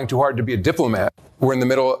trying too hard to be a diplomat. We're in the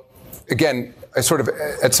middle, again, I sort of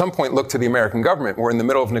at some point looked to the American government. We're in the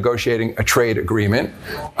middle of negotiating a trade agreement.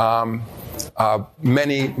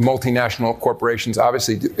 Many multinational corporations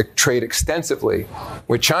obviously trade extensively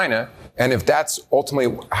with China. And if that's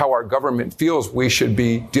ultimately how our government feels we should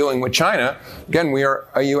be dealing with China, again, we are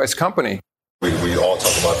a U.S. company. We all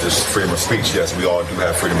talk about this freedom of speech. Yes, we all do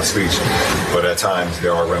have freedom of speech, but at times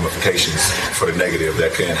there are ramifications for the negative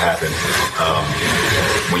that can happen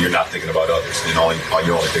when you're not thinking about others and you're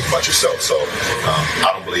only thinking about yourself. So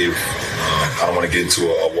I don't believe, I don't want to get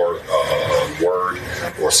into a word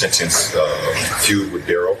or sentence feud with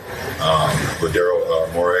Daryl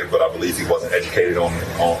Morey, but I believe he wasn't educated on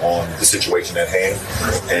the situation at hand,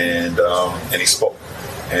 and he spoke.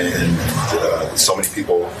 And so many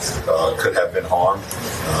people could have been harmed,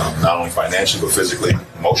 not only financially, but physically,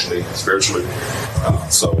 emotionally, spiritually.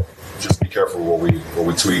 So just be careful what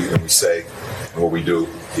we tweet and we say and what we do,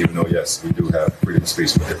 even though, yes, we do have freedom of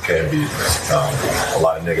speech, but there can be a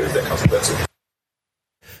lot of negative that comes with that too.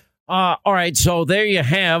 All right, so there you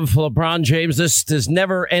have LeBron James. This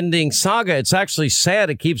never-ending saga. It's actually sad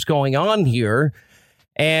it keeps going on here.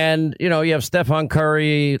 And, you have Stephen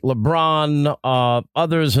Curry, LeBron,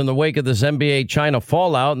 others in the wake of this NBA China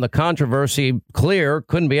fallout, and the controversy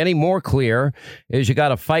couldn't be any more clear, is you got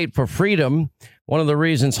to fight for freedom. One of the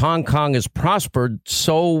reasons Hong Kong has prospered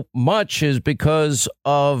so much is because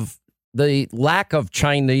of the lack of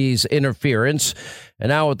Chinese interference. And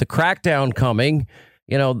now with the crackdown coming,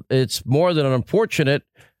 it's more than unfortunate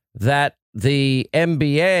that the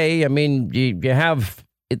NBA, you have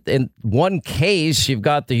in one case, you've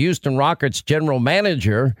got the Houston Rockets general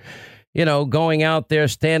manager, going out there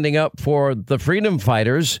standing up for the freedom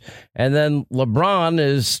fighters. And then LeBron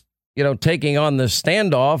is, taking on the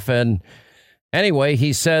standoff. And anyway,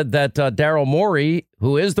 he said that Daryl Morey,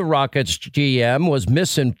 who is the Rockets GM, was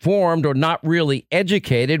misinformed or not really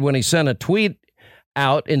educated when he sent a tweet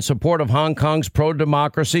out in support of Hong Kong's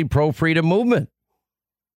pro-democracy, pro-freedom movement.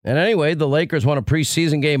 And anyway, the Lakers won a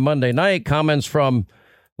preseason game Monday night. Comments from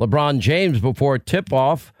LeBron James before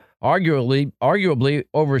tip-off arguably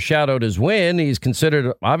overshadowed his win. He's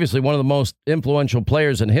considered obviously one of the most influential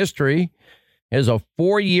players in history. He has a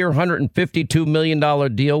 4-year, $152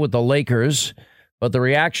 million deal with the Lakers. But the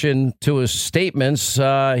reaction to his statements,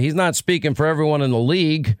 he's not speaking for everyone in the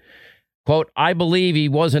league. Quote, I believe he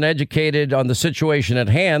wasn't educated on the situation at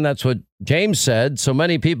hand. That's what James said. So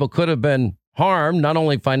many people could have been harmed, not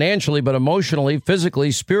only financially, but emotionally,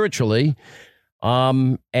 physically, spiritually.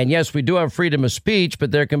 And yes, we do have freedom of speech,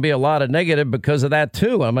 but there can be a lot of negative because of that,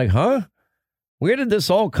 too. I'm like, huh? Where did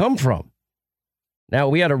this all come from? Now,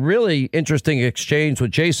 we had a really interesting exchange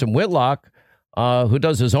with Jason Whitlock, who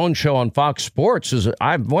does his own show on Fox Sports.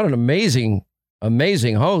 What an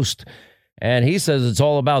amazing host. And he says it's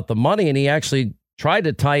all about the money. And he actually tried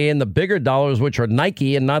to tie in the bigger dollars, which are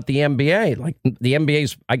Nike and not the NBA. Like the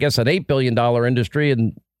NBA's, I guess, an $8 billion industry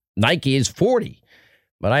and Nike is 40.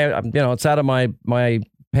 But it's out of my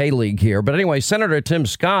pay league here. But anyway, Senator Tim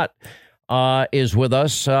Scott is with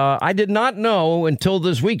us. I did not know until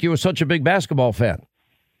this week you were such a big basketball fan.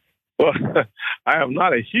 Well, I am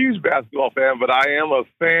not a huge basketball fan, but I am a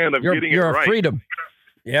fan of getting it right. You're a freedom.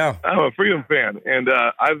 Yeah. I'm a freedom fan, and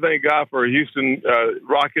I thank God for Houston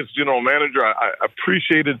Rockets general manager. I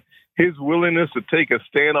appreciated his willingness to take a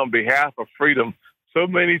stand on behalf of freedom. So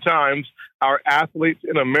many times our athletes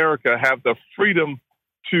in America have the freedom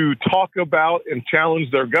to talk about and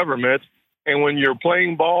challenge their government, and when you're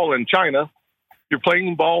playing ball in China, you're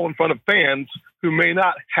playing ball in front of fans who may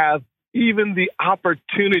not have even the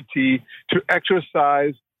opportunity to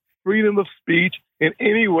exercise freedom of speech in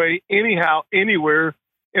any way, anyhow, anywhere.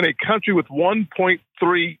 In a country with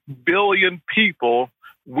 1.3 billion people,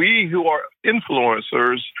 we who are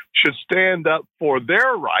influencers should stand up for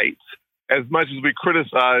their rights as much as we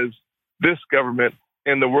criticize this government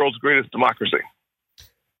and the world's greatest democracy.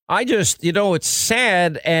 I just, it's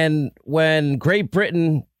sad. And when Great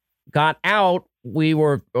Britain got out, we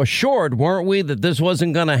were assured, weren't we, that this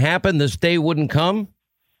wasn't going to happen? This day wouldn't come?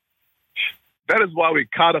 That is why we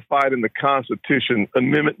codified in the Constitution,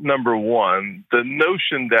 Amendment number 1, the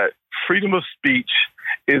notion that freedom of speech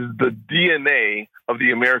is the DNA of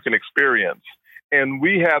the American experience. And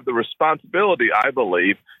we have the responsibility, I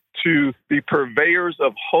believe, to be purveyors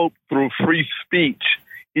of hope through free speech,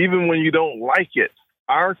 even when you don't like it.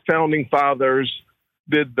 Our founding fathers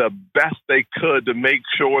did the best they could to make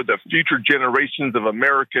sure that future generations of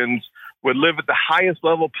Americans would live at the highest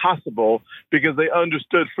level possible because they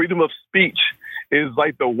understood freedom of speech is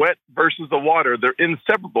like the wet versus the water. They're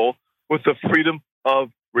inseparable with the freedom of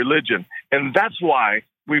religion. And that's why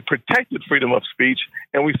we protected freedom of speech.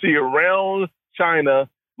 And we see around China,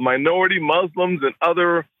 minority Muslims and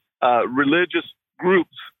other religious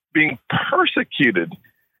groups being persecuted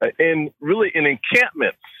in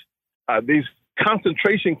encampments. These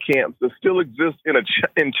concentration camps that still exist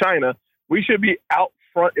in China, we should be out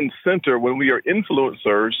front and center when we are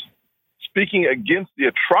influencers speaking against the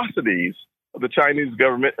atrocities of the Chinese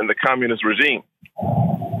government and the communist regime.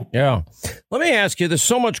 Yeah. Let me ask you, there's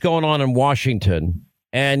so much going on in Washington,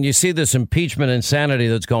 and you see this impeachment insanity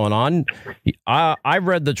that's going on. I've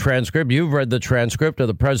read the transcript. You've read the transcript of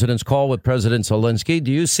the president's call with President Zelensky.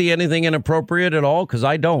 Do you see anything inappropriate at all? Because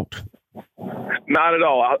I don't. Not at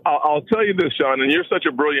all. I'll tell you this, Sean, and you're such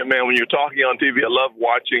a brilliant man when you're talking on TV. I love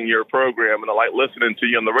watching your program, and I like listening to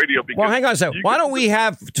you on the radio. Because hang on a second. Why don't we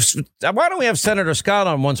have Senator Scott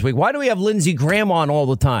on once a week? Why do we have Lindsey Graham on all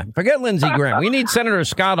the time? Forget Lindsey Graham. We need Senator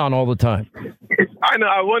Scott on all the time. I know.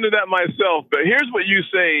 I wondered that myself. But here's what you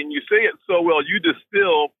say, and you say it so well. You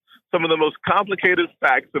distill some of the most complicated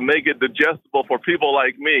facts to make it digestible for people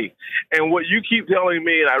like me. And what you keep telling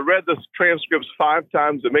me, and I read the transcripts 5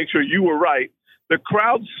 times to make sure you were right, the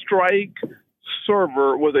CrowdStrike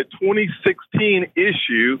server was a 2016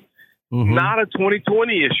 issue, not a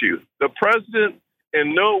 2020 issue. The president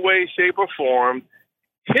in no way, shape, or form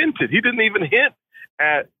hinted. He didn't even hint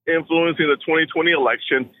at influencing the 2020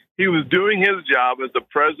 election. He was doing his job as the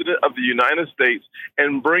president of the United States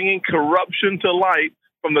and bringing corruption to light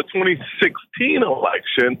from the 2016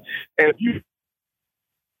 election. And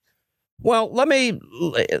well, let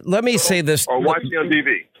me say this. Or watching on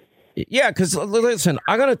TV. Yeah, because listen,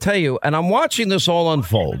 I got to tell you, and I'm watching this all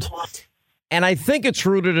unfold, and I think it's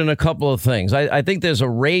rooted in a couple of things. I think there's a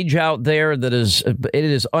rage out there that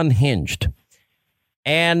is unhinged.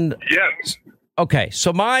 And yes. Okay,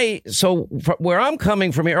 so where I'm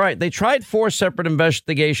coming from here, all right, they tried 4 separate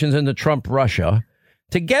investigations into Trump Russia.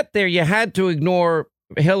 To get there, you had to ignore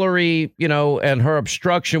Hillary, and her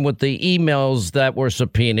obstruction with the emails that were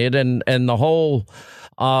subpoenaed and the whole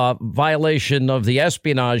violation of the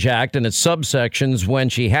Espionage Act and its subsections when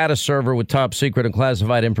she had a server with top secret and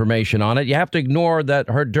classified information on it. You have to ignore that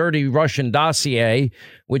her dirty Russian dossier,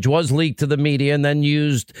 which was leaked to the media and then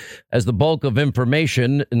used as the bulk of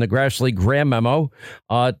information in the Grassley-Graham memo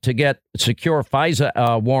to get secure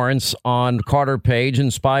FISA warrants on Carter Page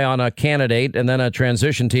and spy on a candidate and then a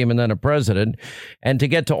transition team and then a president. And to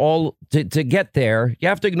get to get there, you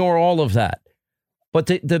have to ignore all of that. But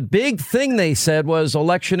the big thing they said was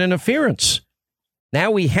election interference. Now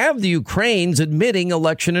we have the Ukrainians admitting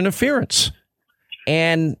election interference.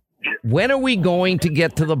 And when are we going to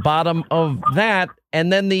get to the bottom of that? And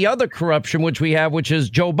then the other corruption, which we have, which is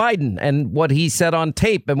Joe Biden and what he said on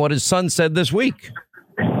tape and what his son said this week.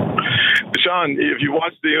 Sean, if you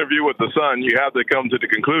watch the interview with the Sun, you have to come to the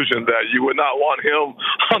conclusion that you would not want him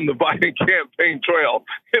on the Biden campaign trail.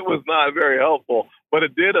 It was not very helpful, but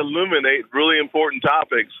it did illuminate really important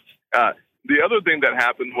topics. The other thing that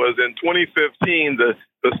happened was in 2015,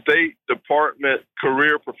 the State Department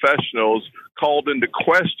career professionals called into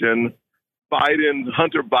question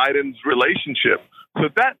Hunter Biden's relationship. So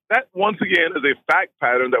that once again is a fact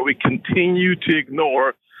pattern that we continue to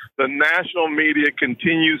ignore. The national media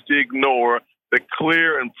continues to ignore the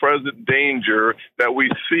clear and present danger that we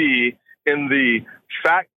see in the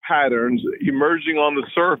fact patterns emerging on the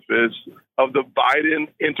surface of the Biden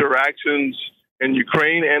interactions in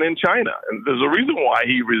Ukraine and in China. And there's a reason why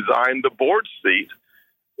he resigned the board seat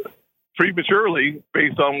prematurely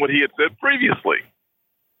based on what he had said previously.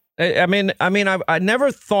 I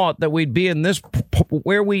never thought that we'd be in this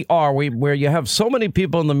where we are, where you have so many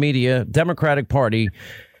people in the media, Democratic Party.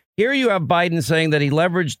 Here you have Biden saying that he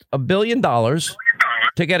leveraged $1 billion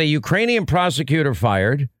to get a Ukrainian prosecutor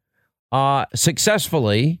fired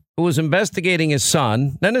successfully, who was investigating his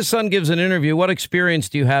son. Then his son gives an interview. What experience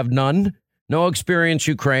do you have? None. No experience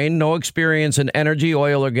Ukraine, no experience in energy,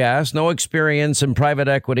 oil or gas, no experience in private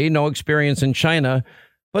equity, no experience in China,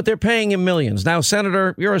 but they're paying him millions. Now,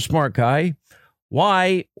 Senator, you're a smart guy.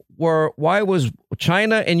 Why was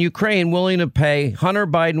China and Ukraine willing to pay Hunter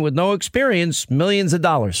Biden with no experience millions of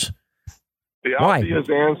dollars? The obvious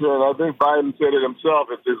answer, and I think Biden said it himself,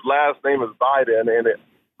 is his last name is Biden, and it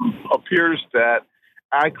appears that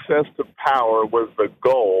access to power was the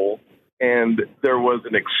goal, and there was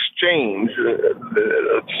an exchange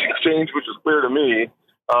which is clear to me,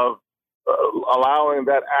 of allowing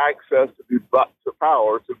that access to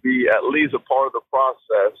power to be at least a part of the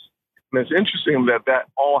process. And it's interesting that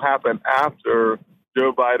all happened after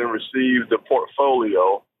Joe Biden received the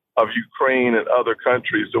portfolio of Ukraine and other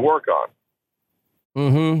countries to work on.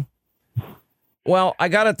 Mm-hmm. Well, I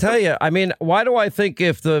got to tell you, why do I think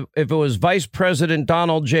if it was Vice President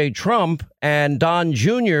Donald J. Trump and Don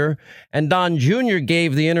Jr.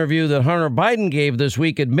 gave the interview that Hunter Biden gave this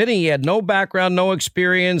week, admitting he had no background, no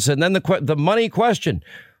experience, and then the money question.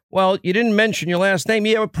 Well, you didn't mention your last name.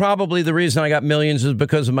 Yeah, probably the reason I got millions is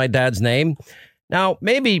because of my dad's name. Now,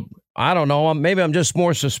 maybe, I don't know, maybe I'm just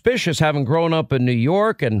more suspicious having grown up in New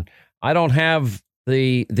York and I don't have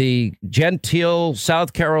the genteel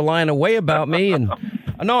South Carolina way about me. And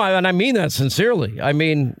no, and I mean that sincerely. I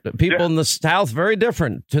mean, people in the South, very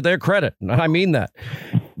different, to their credit. I mean that.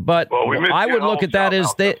 But I would look at that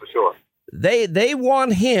as they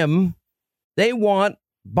want him. They want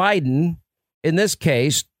Biden, in this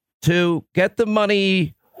case, to get the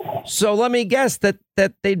money. So let me guess that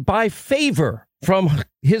they'd buy favor from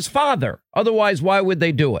his father. Otherwise, why would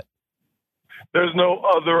they do it? There's no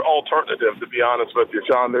other alternative, to be honest with you,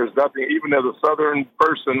 Sean. There's nothing, even as a Southern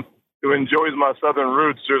person who enjoys my Southern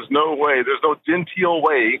roots, there's no genteel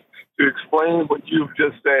way to explain what you've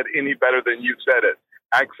just said any better than you said it.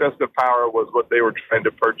 Access to power was what they were trying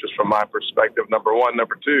to purchase from my perspective, number one.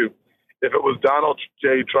 Number two, if it was Donald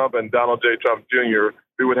J. Trump and Donald J. Trump Jr.,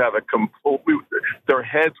 we would have their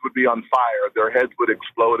heads would be on fire. Their heads would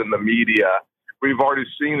explode in the media. We've already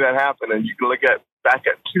seen that happen. And you can look at back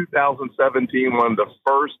at 2017, one of the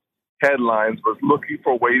first headlines was looking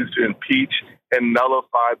for ways to impeach and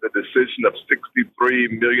nullify the decision of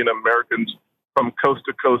 63 million Americans from coast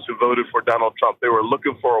to coast who voted for Donald Trump. They were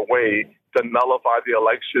looking for a way to nullify the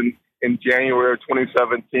election in January of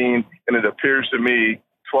 2017. And it appears to me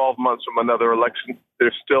 12 months from another election.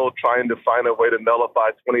 They're still trying to find a way to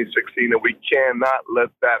nullify 2016, and we cannot let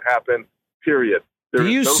that happen, period. Do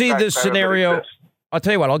you see this scenario? I'll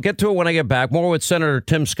tell you what, I'll get to it when I get back. More with Senator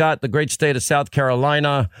Tim Scott, the great state of South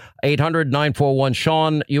Carolina.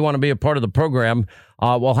 800-941-SEAN. You want to be a part of the program.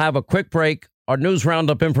 We'll have a quick break. Our news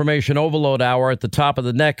roundup information overload hour at the top of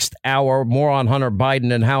the next hour. More on Hunter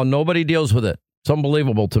Biden and how nobody deals with it. It's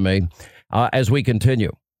unbelievable to me as we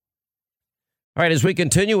continue. All right, as we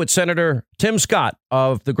continue with Senator Tim Scott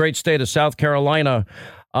of the great state of South Carolina.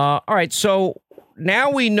 All right, so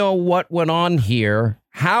now we know what went on here.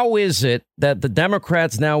 How is it that the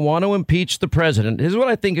Democrats now want to impeach the president? Here's what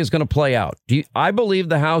I think is going to play out. I believe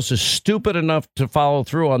the House is stupid enough to follow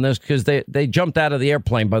through on this because they jumped out of the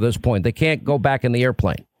airplane by this point. They can't go back in the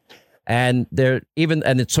airplane. And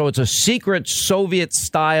so it's a secret Soviet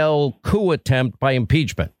style coup attempt by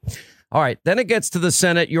impeachment. All right. Then it gets to the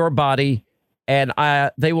Senate, your body, and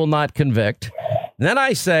they will not convict. And then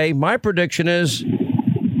I say my prediction is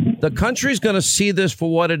the country's going to see this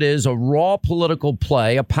for what it is, a raw political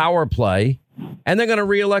play, a power play, and they're going to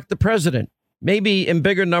reelect the president, maybe in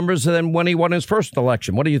bigger numbers than when he won his first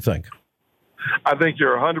election. What do you think? I think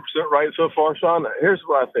you're 100% right so far, Sean. Here's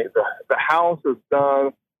what I think. The House has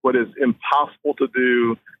done what is impossible to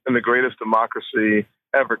do in the greatest democracy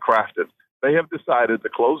ever crafted. They have decided to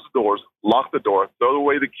close the doors, lock the door, throw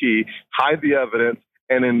away the key, hide the evidence,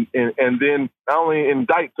 and then not only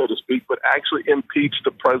indict, so to speak, but actually impeach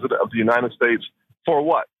the president of the United States for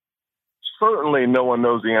what? Certainly no one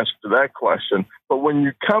knows the answer to that question. But when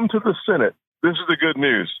you come to the Senate, this is the good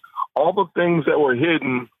news. All the things that were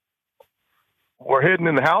hidden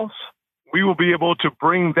in the House, we will be able to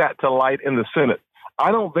bring that to light in the Senate.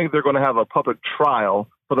 I don't think they're going to have a public trial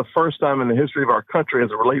for the first time in the history of our country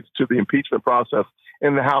as it relates to the impeachment process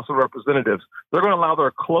in the House of Representatives. They're going to allow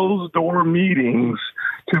their closed-door meetings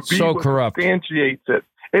to be so what corrupt. Substantiates it.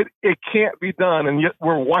 It can't be done, and yet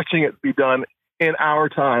we're watching it be done in our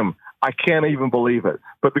time. I can't even believe it.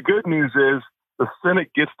 But the good news is the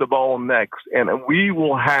Senate gets the ball next, and we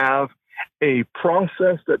will have a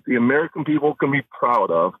process that the American people can be proud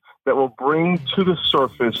of that will bring to the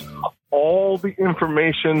surface all the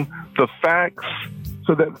information, the facts,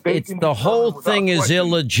 so that the whole thing is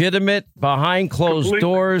illegitimate behind closed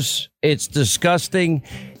doors. It's disgusting.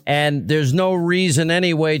 And there's no reason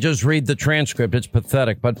anyway. Just read the transcript. It's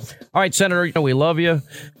pathetic. But all right, Senator, we love you.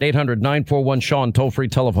 800-941-SEAN, toll-free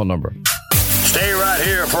telephone number. Stay right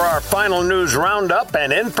here for our final news roundup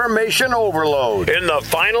and information overload in the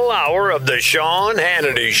final hour of the Sean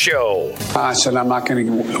Hannity Show. I said, we're not going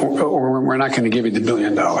to give you the $1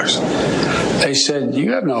 billion. They said,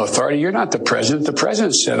 you have no authority. You're not the president. The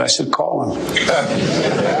president said, I said, call him.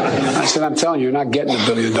 I said, I'm telling you, you're not getting $1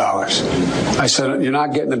 billion. I said, you're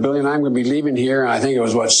not getting $1 billion. I'm going to be leaving here. And I think it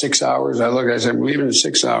was, 6 hours? I said, I'm leaving in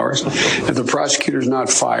 6 hours. If the prosecutor's not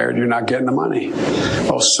fired, you're not getting the money.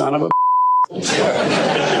 Oh, son of a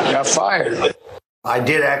got fired. I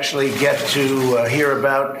did actually get to hear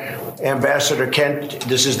about Ambassador Kent.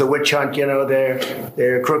 This is the witch hunt,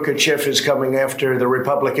 their crooked Schiff is coming after the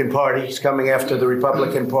Republican Party. He's coming after the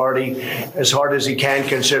Republican Party as hard as he can,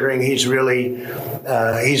 considering he's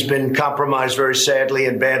been compromised very sadly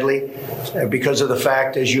and badly because of the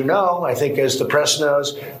fact, as you know, I think as the press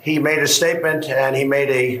knows, he made a statement and he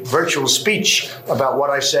made a virtual speech about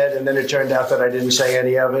what I said, and then it turned out that I didn't say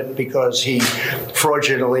any of it because he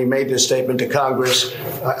fraudulently made this statement to Congress.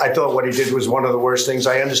 I thought what he did was one of the worst things.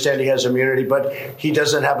 I understand he has immunity, but he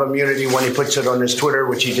doesn't have immunity when he puts it on his Twitter,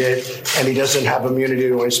 which he did, and he doesn't have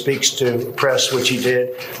immunity when he speaks to press, which he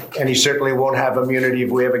did, and he certainly won't have immunity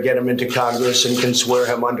if we ever get him into Congress and can swear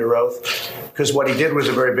him under oath, because what he did was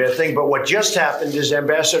a very bad thing. But what just happened is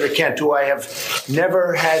Ambassador Kent, who I have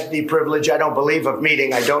never had the privilege, I don't believe, of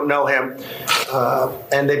meeting, I don't know him,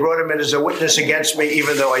 and they brought him in as a witness against me,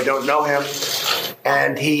 even though I don't know him,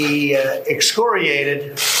 and he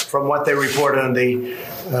excoriated from what they report on the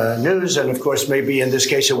news, and of course, maybe in this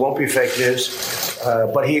case it won't be fake news,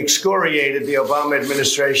 but he excoriated the Obama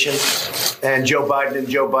administration and Joe Biden and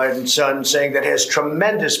Joe Biden's son, saying that he has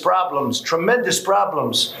tremendous problems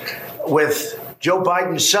with Joe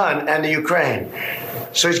Biden's son and the Ukraine.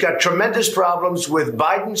 So he's got tremendous problems with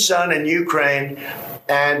Biden's son and Ukraine,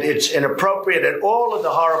 and it's inappropriate and all of the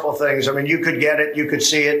horrible things. I mean, you could get it. You could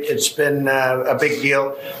see it. It's been a big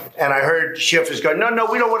deal. And I heard Schiff is going, no,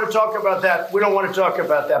 we don't want to talk about that. We don't want to talk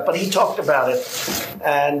about that. But he talked about it.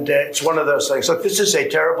 And it's one of those things. Look, this is a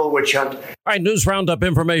terrible witch hunt. All right, news roundup,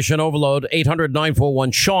 information overload.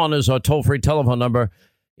 800-941-SEAN is our toll-free telephone number.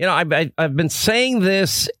 I've been saying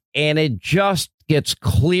this, and it just gets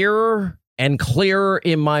clearer and clearer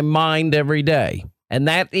in my mind every day. And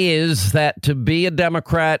that is that to be a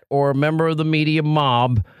Democrat or a member of the media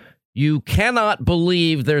mob, you cannot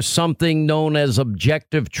believe there's something known as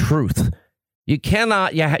objective truth. You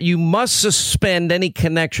cannot. You must suspend any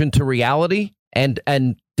connection to reality and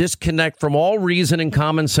disconnect from all reason and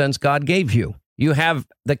common sense God gave you. You have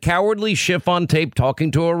the cowardly Schiff on tape talking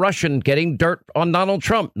to a Russian, getting dirt on Donald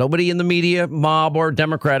Trump. Nobody in the media, mob, or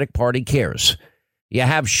Democratic Party cares. You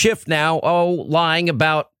have Schiff now, lying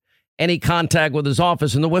about any contact with his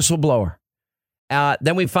office and the whistleblower.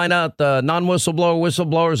 Then we find out the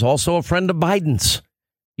whistleblower is also a friend of Biden's.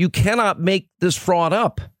 You cannot make this fraud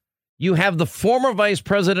up. You have the former vice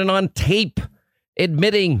president on tape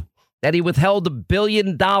admitting that he withheld $1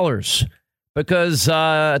 billion because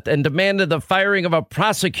and demanded the firing of a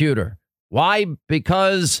prosecutor. Why?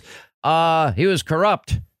 Because he was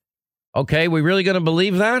corrupt. OK, we really going to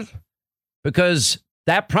believe that? Because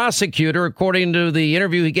that prosecutor, according to the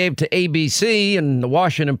interview he gave to ABC and the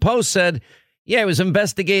Washington Post, said, yeah, he was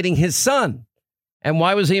investigating his son. And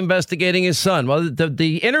why was he investigating his son? Well,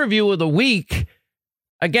 the interview of the week,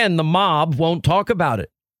 again, the mob won't talk about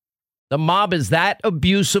it. The mob is that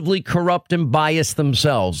abusively corrupt and biased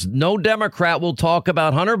themselves. No Democrat will talk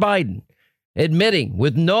about Hunter Biden admitting,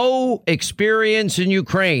 with no experience in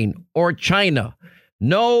Ukraine or China,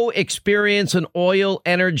 no experience in oil,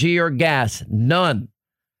 energy, or gas, none,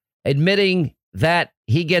 admitting that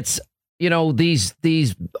he gets,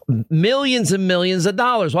 these millions and millions of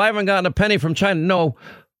dollars. Well, I haven't gotten a penny from China. No,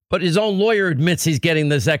 but his own lawyer admits he's getting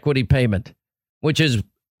this equity payment, which is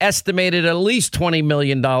estimated at least $20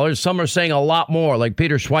 million. Some are saying a lot more, like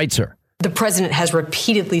Peter Schweitzer. The president has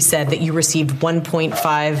repeatedly said that you received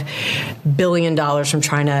 $1.5 billion from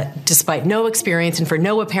China despite no experience and for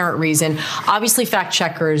no apparent reason. Obviously, fact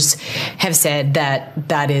checkers have said that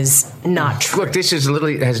that is not true. Look, this is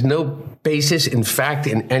literally has no basis in fact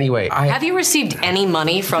in any way. Have you received any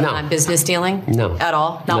money from that business dealing? No. At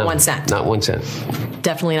all? Not 1 cent? Not 1 cent.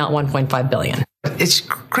 Definitely not $1.5 billion. It's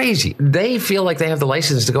crazy. They feel like they have the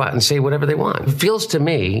license to go out and say whatever they want. It feels to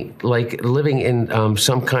me like living in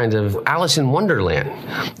some kind of Alice in Wonderland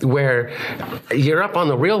where you're up on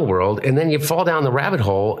the real world and then you fall down the rabbit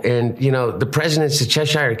hole and, the president's the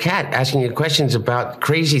Cheshire Cat asking you questions about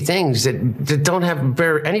crazy things that don't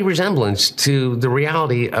bear any resemblance to the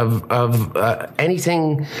reality of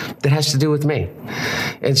anything that has to do with me.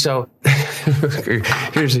 And so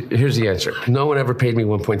here's the answer. No one ever paid me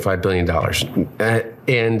 $1.5 billion.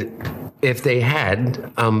 And if they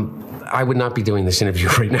had, I would not be doing this interview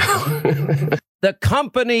right now. The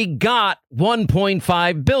company got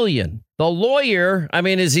 $1.5 billion. The lawyer,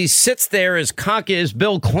 as he sits there as cocky as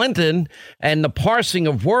Bill Clinton and the parsing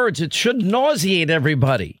of words, it should nauseate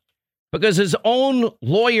everybody because his own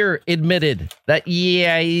lawyer admitted that,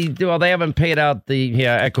 they haven't paid out the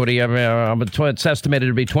equity. It's estimated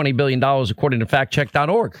to be $20 billion, according to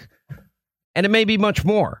factcheck.org. And it may be much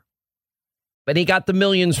more. But he got the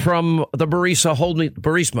millions from the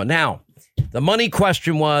Burisma. Now, the money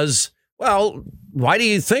question was, well, why do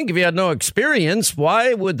you think if you had no experience,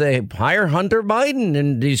 why would they hire Hunter Biden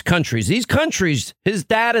in these countries? These countries, his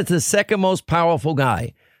dad is the second most powerful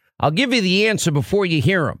guy. I'll give you the answer before you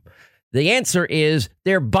hear him. The answer is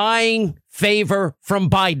they're buying favor from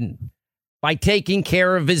Biden by taking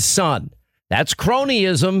care of his son. That's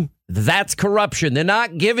cronyism. That's corruption. They're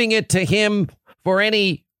not giving it to him for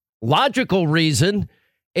any logical reason.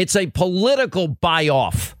 It's a political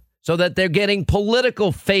buy-off so that they're getting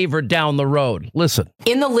political favor down the road. Listen.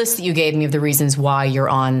 In the list that you gave me of the reasons why you're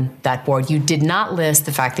on that board, you did not list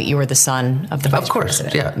the fact that you were the son of the vice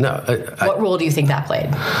president. Yeah. No. What role do you think that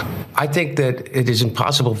played? I think that it is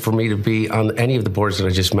impossible for me to be on any of the boards that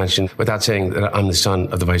I just mentioned without saying that I'm the son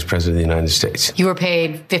of the vice president of the United States. You were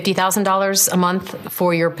paid $50,000 a month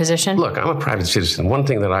for your position? Look, I'm a private citizen. One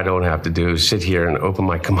thing that I don't have to do is sit here and open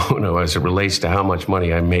my kimono as it relates to how much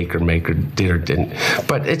money I make or did or didn't.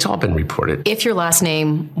 But it's all been reported. If your last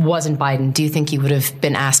name wasn't Biden, do you think you would have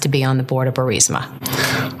been asked to be on the board of Burisma?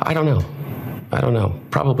 I don't know.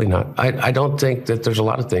 Probably not. I don't think that there's a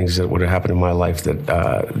lot of things that would have happened in my life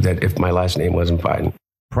that if my last name wasn't Biden.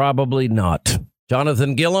 Probably not.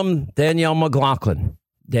 Jonathan Gillum, Danielle McLaughlin.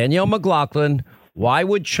 Danielle McLaughlin, why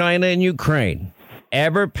would China and Ukraine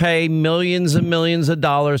ever pay millions and millions of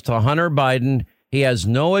dollars to Hunter Biden? He has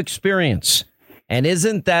no experience. And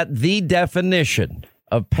isn't that the definition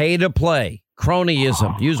of pay to play,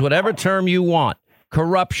 cronyism? Use whatever term you want.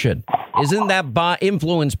 Corruption. Isn't that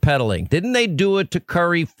influence peddling? Didn't they do it to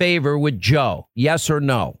curry favor with Joe? Yes or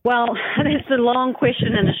no? Well, that's a long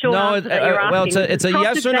question and a short answer that you're asking. It's a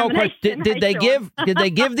yes or no question. Did they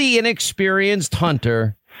give the inexperienced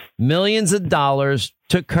Hunter millions of dollars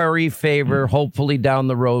to curry favor, hopefully down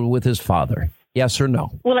the road with his father? Yes or no?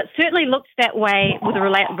 Well, it certainly looks that way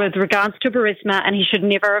with regards to Burisma, and he should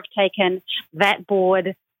never have taken that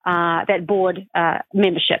board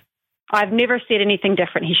membership. I've never said anything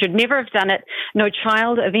different. He should never have done it. No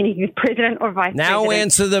child of any president or vice president. Now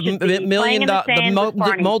answer the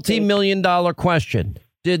multi-million-dollar question.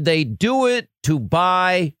 Did they do it to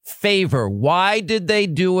buy favor? Why did they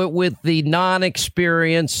do it with the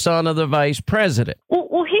non-experienced son of the vice president?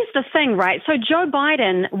 Well, here's the thing, right? So Joe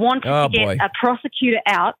Biden wanted to get a prosecutor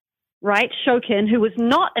out, right, Shokin, who was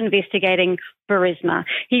not investigating Burisma.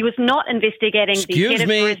 He was not investigating the head of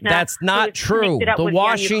Burisma. That's not true. The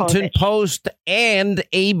Washington Post and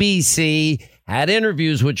ABC had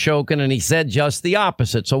interviews with Shokin, and he said just the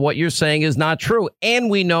opposite. So what you're saying is not true. And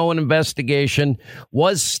we know an investigation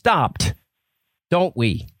was stopped, don't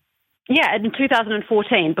we? Yeah, in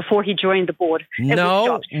 2014, before he joined the board. No,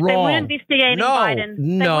 wrong. They weren't investigating Biden.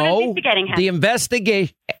 They weren't investigating him. The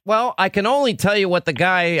investigation. Well, I can only tell you what the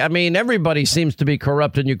guy. I mean, everybody seems to be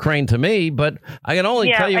corrupt in Ukraine to me, but I can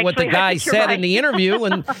only tell you what the guy said in the interview.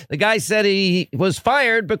 And the guy said he was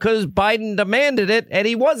fired because Biden demanded it, and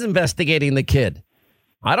he was investigating the kid.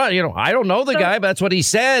 I don't know the guy, but that's what he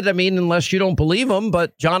said. I mean, unless you don't believe him.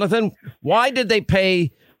 But Jonathan, why did they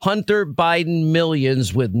pay Hunter Biden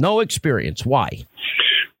millions with no experience? Why?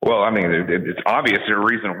 Well, I mean, it's obvious the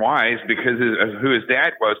reason why is because of who his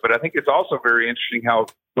dad was. But I think it's also very interesting how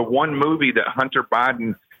the one movie that Hunter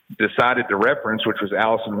Biden decided to reference, which was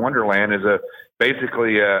Alice in Wonderland, is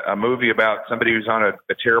basically a movie about somebody who's on a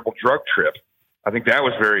terrible drug trip. I think that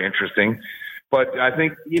was very interesting. But I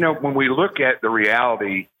think, when we look at the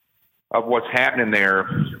reality of what's happening there,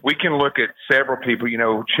 we can look at several people.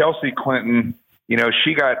 Chelsea Clinton,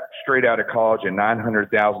 she got straight out of college, a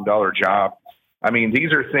 $900,000 job. I mean,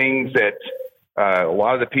 these are things that a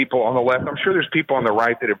lot of the people on the left, I'm sure there's people on the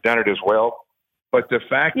right that have done it as well. But the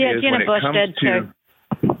fact is, Jenna when it Bush comes to...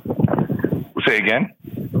 Say again?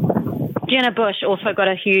 Jenna Bush also got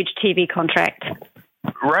a huge TV contract.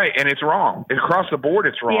 Right, and it's wrong. Across the board,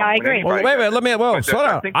 it's wrong. Yeah, I agree. Well, wait a minute. Slow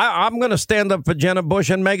down. I'm going to stand up for Jenna Bush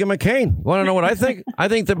and Meghan McCain. You want to know what I think? I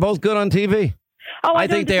think they're both good on TV. Oh, I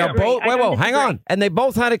think they are both. Wait, hang on. And they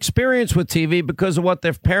both had experience with TV because of what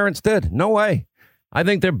their parents did. No way. I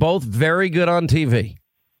think they're both very good on TV.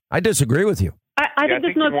 I disagree with you. I think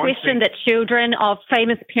there's no question that children of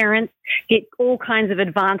famous parents get all kinds of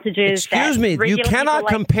advantages. Excuse me. You cannot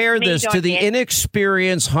compare this to the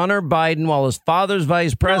inexperienced Hunter Biden while his father's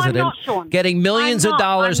vice president getting millions of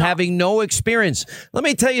dollars having no experience. Let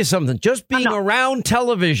me tell you something. Just being around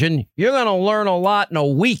television, you're going to learn a lot in a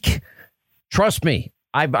week. Trust me.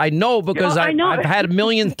 I know because I've had a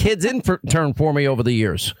million kids intern for me over the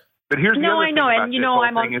years. But here's the other I know, thing and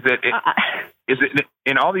I'm on. is that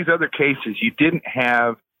in all these other cases, you didn't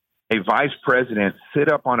have a vice president sit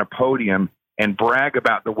up on a podium and brag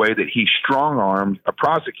about the way that he strong-armed a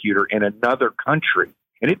prosecutor in another country.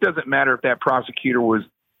 And it doesn't matter if that prosecutor was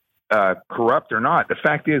corrupt or not. The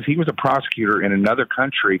fact is, he was a prosecutor in another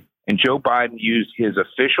country, and Joe Biden used his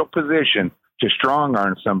official position to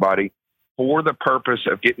strong-arm somebody for the purpose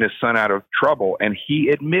of getting his son out of trouble. And he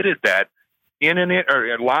admitted that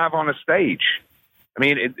live on a stage. I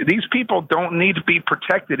mean, these people don't need to be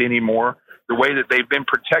protected anymore the way that they've been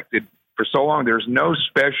protected for so long. There's no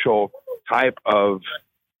special type of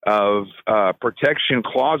protection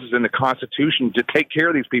clauses in the Constitution to take care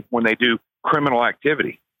of these people when they do criminal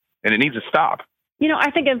activity, and it needs to stop.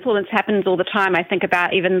 I think influence happens all the time. I think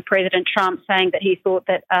about even President Trump saying that he thought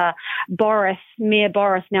that Mayor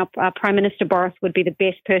Boris, now Prime Minister Boris, would be the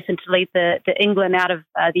best person to lead the England out of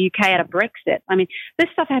the UK out of Brexit. I mean, this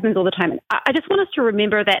stuff happens all the time. And I just want us to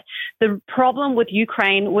remember that the problem with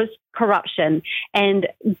Ukraine was corruption. And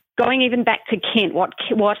going even back to Kent, what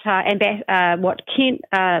Kent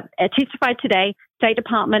testified today, State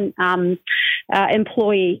Department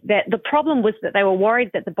employee, that the problem was that they were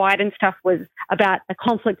worried that the Biden stuff was about a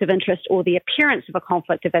conflict of interest or the appearance of a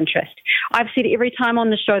conflict of interest. I've said every time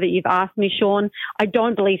on the show that you've asked me, Sean, I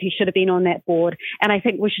don't believe he should have been on that board. And I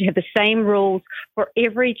think we should have the same rules for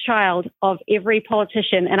every child of every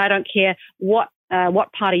politician. And I don't care what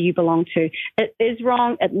party you belong to. It is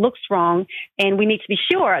wrong. It looks wrong. And we need to be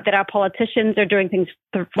sure that our politicians are doing things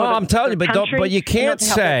for I'm telling you, but you can't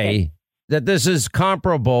say that this is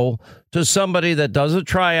comparable to somebody that does a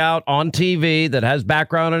tryout on TV, that has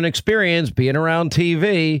background and experience being around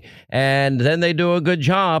TV, and then they do a good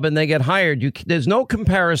job and they get hired. There's no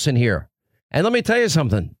comparison here. And let me tell you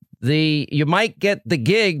something. You might get the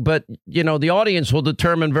gig, but, the audience will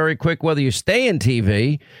determine very quick whether you stay in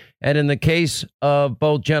TV. And in the case of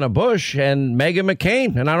both Jenna Bush and Meghan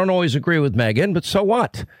McCain, and I don't always agree with Meghan, but so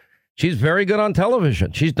what? She's very good on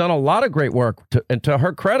television. She's done a lot of great work, to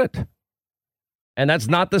her credit. And that's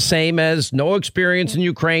not the same as no experience in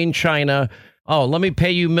Ukraine, China. Oh, let me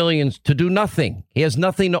pay you millions to do nothing. He has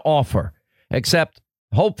nothing to offer, except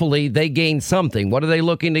hopefully they gain something. What are they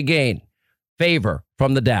looking to gain? Favor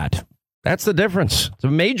from the dad. That's the difference. It's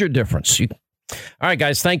a major difference. All right,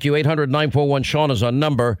 guys, thank you. 800-941-SEAN is our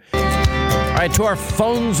number. All right, to our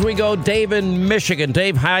phones we go. Dave in Michigan.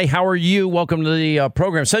 Dave, hi, how are you? Welcome to the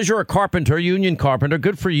program. Says you're a carpenter, union carpenter.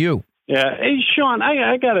 Good for you. Yeah. Hey, Sean,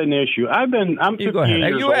 I got an issue. I'm 58 go ahead.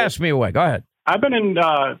 years You old. asked me away. Go ahead. I've been in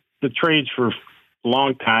the trades for a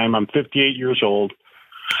long time. I'm 58 years old.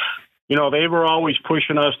 You know, they were always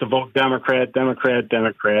pushing us to vote Democrat,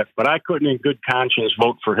 but I couldn't in good conscience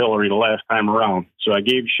vote for Hillary the last time around. So I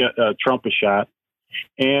gave Trump a shot.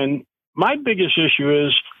 And my biggest issue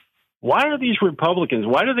is, why are these Republicans,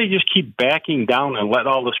 why do they just keep backing down and let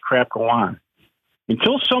all this crap go on?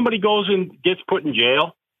 Until somebody goes and gets put in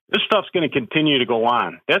jail, this stuff's going to continue to go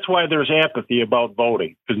on. That's why there's apathy about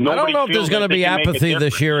voting. I don't know if there's going to be apathy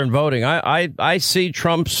this year in voting. I see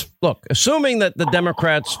Trump's, look, assuming that the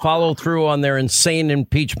Democrats follow through on their insane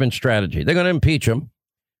impeachment strategy. They're going to impeach him.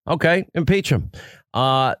 Okay, impeach him.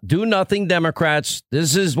 Do nothing Democrats.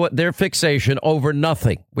 This is what their fixation over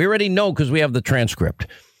nothing. We already know because we have the transcript.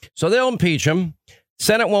 So they'll impeach him.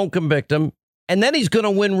 Senate won't convict him. And then he's going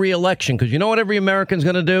to win re-election because you know what every American's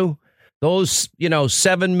going to do? Those,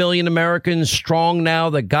 7 million Americans strong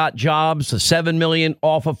now that got jobs, the 7 million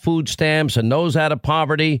off of food stamps and those out of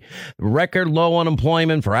poverty, record low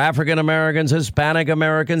unemployment for African Americans, Hispanic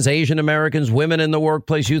Americans, Asian Americans, women in the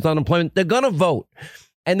workplace, youth unemployment. They're going to vote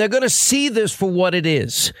and they're going to see this for what it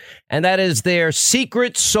is. And that is their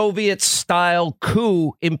secret Soviet style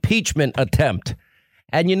coup impeachment attempt.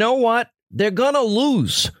 And you know what? They're going to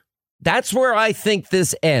lose. That's where I think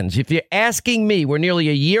this ends. If you're asking me, we're nearly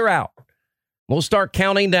a year out. We'll start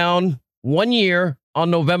counting down 1 year on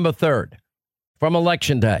November 3rd from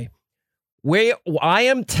Election Day. I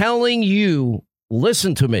am telling you,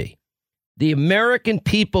 listen to me. The American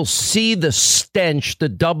people see the stench, the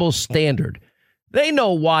double standard. They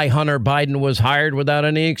know why Hunter Biden was hired without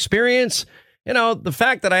any experience. You know, the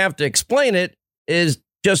fact that I have to explain it is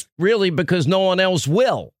just really because no one else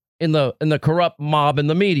will in the corrupt mob in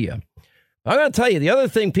the media. I'm going to tell you the other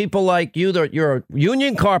thing, people like you, that you're a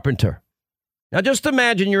union carpenter. Now, just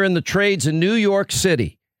imagine you're in the trades in New York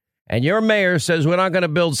City and your mayor says we're not going to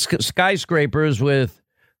build skyscrapers with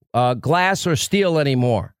glass or steel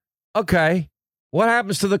anymore. OK, what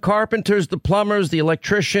happens to the carpenters, the plumbers, the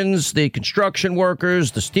electricians, the construction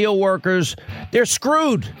workers, the steel workers? They're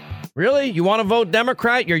screwed. Really? You want to vote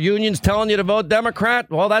Democrat? Your union's telling you to vote Democrat?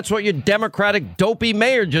 Well, that's what your Democratic dopey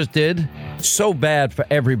mayor just did. So bad for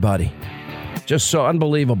everybody. Just so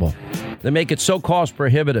unbelievable. They make it so cost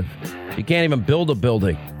prohibitive. You can't even build a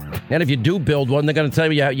building. And if you do build one, they're going to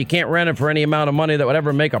tell you you can't rent it for any amount of money that would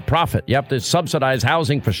ever make a profit. You have to subsidize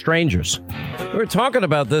housing for strangers. We were talking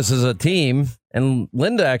about this as a team, and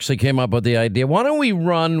Linda actually came up with the idea. Why don't we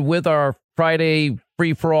run with our Friday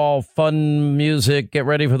free-for-all fun music, get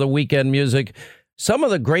ready for the weekend music, some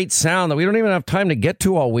of the great sound that we don't even have time to get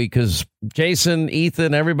to all week because Jason,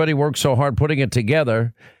 Ethan, everybody works so hard putting it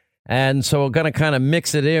together. And so we're going to kind of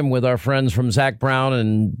mix it in with our friends from Zach Brown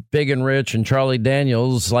and Big and Rich and Charlie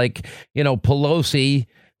Daniels, like, Pelosi,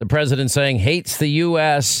 the president saying hates the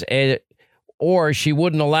U.S. Or she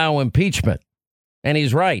wouldn't allow impeachment. And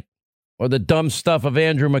he's right. Or the dumb stuff of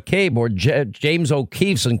Andrew McCabe or James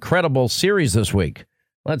O'Keefe's incredible series this week.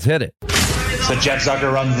 Let's hit it. So Jeff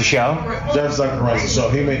Zucker runs the show? Jeff Zucker runs the show.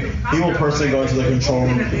 He will personally go into the control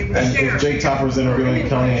room, and if Jake Tapper was interviewing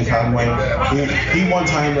Kellyanne Conway, he one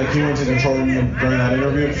time, he went to the control room during that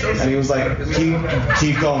interview, and he was like,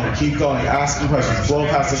 keep going, asking questions, blow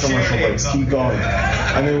past the commercial breaks, keep going.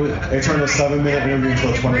 And it turned a 7-minute interview into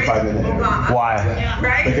a 25-minute interview.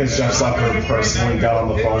 Why? Because Jeff Zucker personally got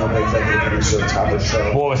on the phone with the executive producer of Tapper's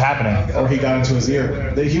show. What was happening? Or he got into his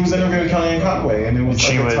ear. He was interviewing Kellyanne Conway, and it was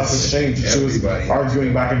the toughest exchange. She was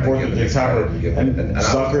arguing back and forth with Jake Tapper, and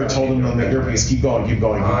Zucker told him on the earpiece, keep going,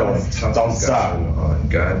 don't stop.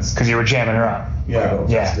 Because you were jamming her up. Yeah.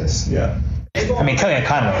 I mean, Kellyanne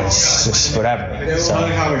Conway is just whatever. So.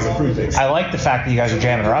 I like the fact that you guys are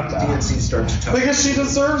jamming her up, though. Because she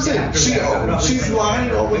deserves it. She's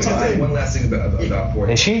lying all the time. One last thing about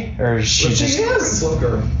is she? Or is she just... She is.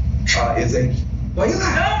 Why you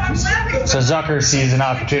laugh? So Zucker sees an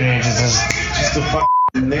opportunity just to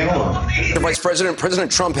nail him. Vice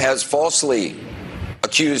President Trump has falsely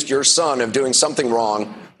accused your son of doing something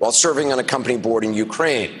wrong while serving on a company board in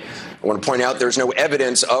Ukraine. I want to point out there's no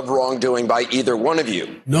evidence of wrongdoing by either one of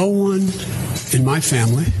you. No one in my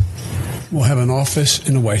family will have an office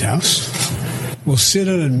in the White House, will sit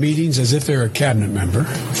in meetings as if they're a cabinet member,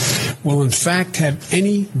 will in fact have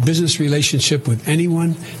any business relationship with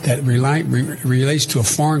anyone that relates to a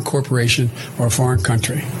foreign corporation or a foreign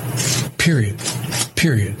country. Period.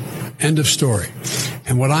 End of story.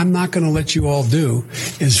 And what I'm not going to let you all do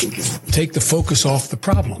is take the focus off the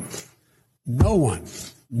problem. No one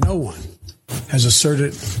has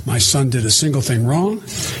asserted my son did a single thing wrong.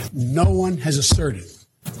 No one has asserted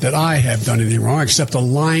that I have done anything wrong except a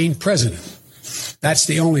lying president. That's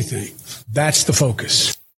the only thing. That's the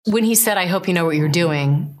focus. When he said, I hope you know what you're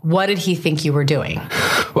doing, what did he think you were doing?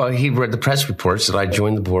 Well, he read the press reports that I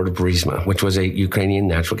joined the board of Burisma, which was a Ukrainian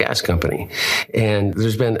natural gas company. And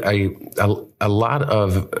there's been a lot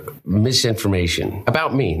of misinformation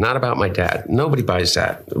about me, not about my dad. Nobody buys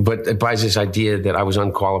that, but it buys this idea that I was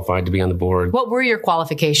unqualified to be on the board. What were your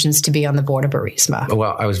qualifications to be on the board of Burisma?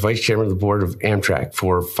 Well, I was vice chairman of the board of Amtrak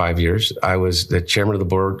for 5 years. I was the chairman of the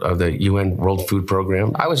board of the UN World Food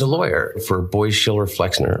Program. I was a lawyer for Boies Schiller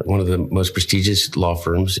Flexner, one of the most prestigious law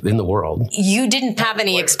firms in the world. You didn't have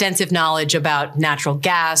any extensive knowledge about natural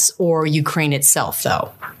gas or Ukraine itself,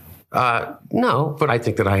 though. No, but I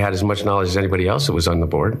think that I had as much knowledge as anybody else that was on the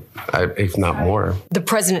board, if not more. The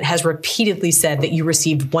president has repeatedly said that you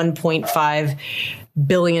received $1.5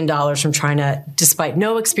 billion from China despite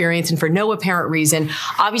no experience and for no apparent reason.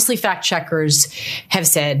 Obviously, fact checkers have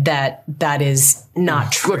said that that is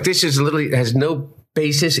not true. Look, this is literally has no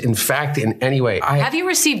basis in fact in any way. Have you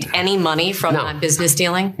received any money from that business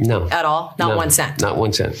dealing? No. At all? Not 1 cent? Not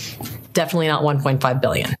 1 cent. Definitely not 1.5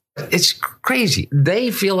 billion. It's crazy.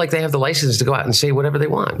 They feel like they have the license to go out and say whatever they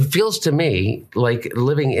want. It feels to me like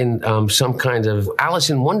living in some kind of Alice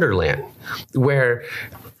in Wonderland where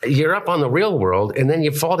you're up on the real world and then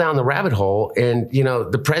you fall down the rabbit hole and, you know,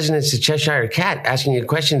 the president's the Cheshire Cat asking you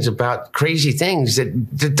questions about crazy things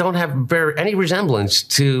that don't bear any resemblance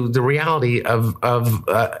to the reality of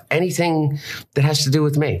anything that has to do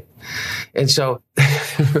with me. And so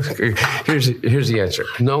here's the answer.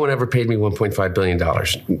 No one ever paid me $1.5 billion.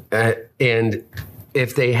 And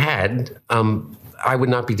if they had, I would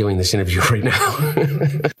not be doing this interview right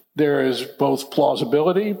now. There is both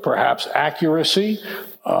plausibility, perhaps accuracy,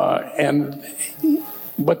 but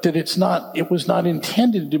that it was not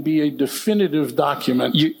intended to be a definitive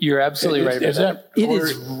document. You're absolutely right. It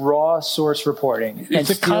is raw source reporting. It's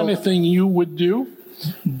the kind of thing you would do?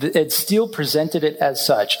 Steele presented it as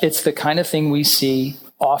such. It's the kind of thing we see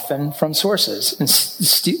often from sources.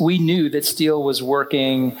 And we knew that Steele was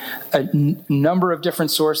working a number of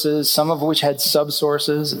different sources, some of which had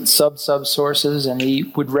sub-sources and sub-sub-sources, and he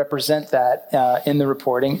would represent that in the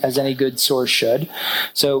reporting as any good source should.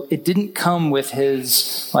 So it didn't come with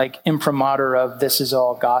his imprimatur of this is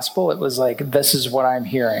all gospel. It was like, this is what I'm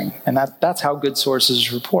hearing. And that's how good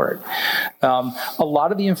sources report. A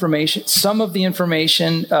lot of the information, some of the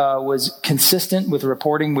information was consistent with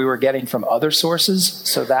reporting we were getting from other sources.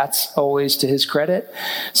 So that's always to his credit.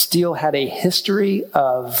 Steele had a history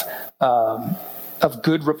of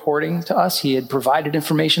good reporting to us. He had provided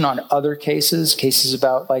information on other cases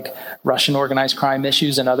about Russian organized crime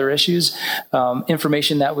issues and other issues,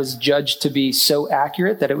 information that was judged to be so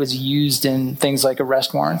accurate that it was used in things like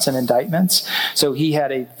arrest warrants and indictments. So he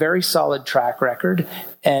had a very solid track record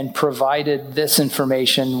and provided this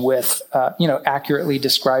information with, accurately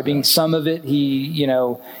describing. Some of it he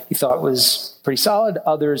thought was pretty solid.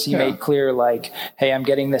 Others he made clear, hey, I'm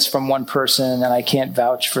getting this from one person and I can't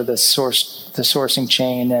vouch for the sourcing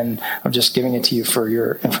chain, and I'm just giving it to you for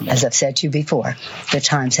your information. As I've said to you before, the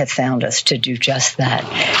times have found us to do just that.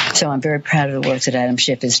 So I'm very proud of the work that Adam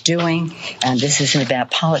Schiff is doing. And this isn't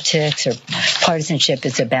about politics or partisanship.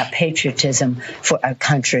 It's about patriotism for our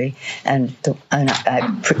country. And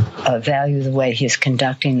I value the way he is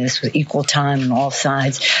conducting this with equal time on all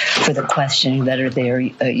sides for the questioning that are there.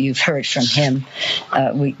 You've heard from him.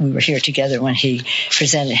 We were here together when he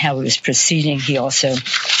presented how he was proceeding. He also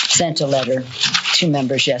sent a letter to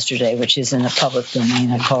members yesterday, which is in the public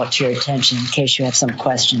domain. I call it to your attention in case you have some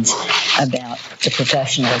questions about the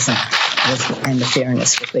professionalism and the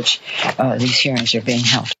fairness with which these hearings are being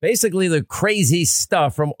held. Basically, the crazy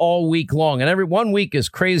stuff from all week long, and every one week is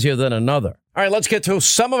crazier than another. All right, let's get to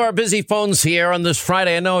some of our busy phones here on this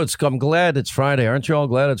Friday. I'm glad it's Friday. Aren't you all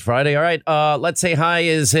glad it's Friday? All right, let's say hi.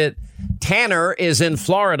 Tanner is in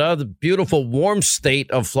Florida, the beautiful warm state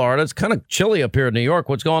of Florida. It's kind of chilly up here in New York.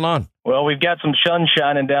 What's going on? Well, we've got some sun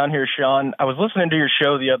shining down here, Sean. I was listening to your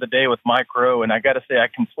show the other day with Mike Rowe, and I got to say I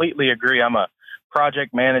completely agree. I'm a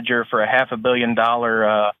project manager for a $500 million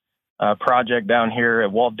project down here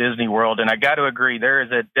at Walt Disney World. And I got to agree, there is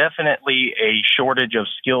definitely a shortage of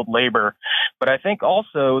skilled labor. But I think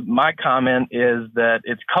also my comment is that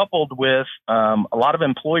it's coupled with a lot of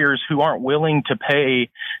employers who aren't willing to pay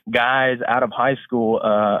guys out of high school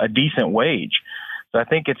a decent wage. So I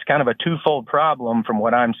think it's kind of a twofold problem from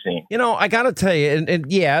what I'm seeing. You know, I got to tell you,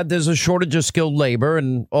 and yeah, there's a shortage of skilled labor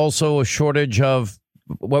and also a shortage of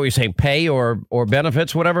what were you saying, pay or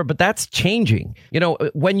benefits, whatever, but that's changing. You know,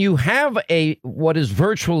 when you have what is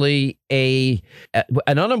virtually an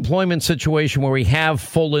unemployment situation where we have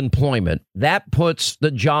full employment, that puts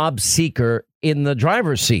the job seeker in the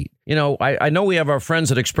driver's seat. You know, I know we have our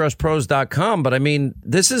friends at expresspros.com, but I mean,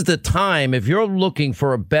 this is the time if you're looking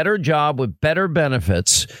for a better job with better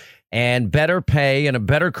benefits and better pay and a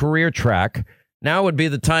better career track, now would be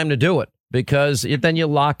the time to do it. Because then you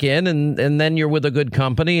lock in and then you're with a good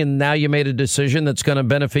company and now you made a decision that's going to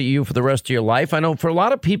benefit you for the rest of your life. I know for a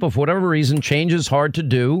lot of people, for whatever reason, change is hard to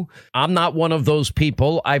do. I'm not one of those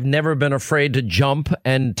people. I've never been afraid to jump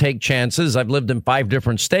and take chances. I've lived in 5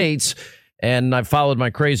 different states and I've followed my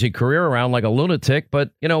crazy career around like a lunatic.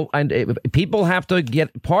 But, you know, people have to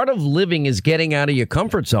part of living is getting out of your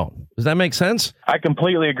comfort zone. Does that make sense? I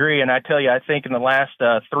completely agree. And I tell you, I think in the last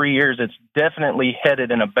 3 years, it's definitely headed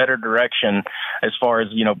in a better direction as far as,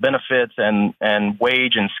 you know, benefits and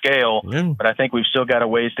wage and scale. Yeah. But I think we've still got a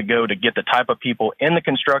ways to go to get the type of people in the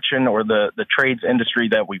construction or the trades industry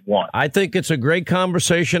that we want. I think it's a great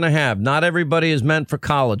conversation to have. Not everybody is meant for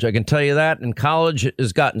college. I can tell you that. And college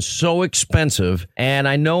has gotten so expensive. And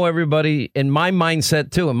I know everybody in my mindset,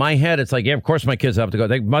 too. In my head, it's like, yeah, of course my kids have to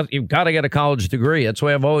go. You've got to get a college degree. That's the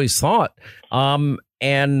way I've always thought.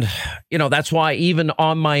 And, you know, that's why even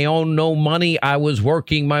on my own, no money, I was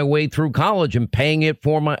working my way through college and paying it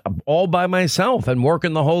for all by myself and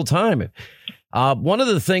working the whole time. One of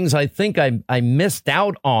the things I think I missed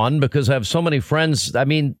out on because I have so many friends. I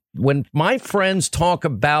mean, when my friends talk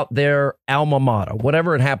about their alma mater,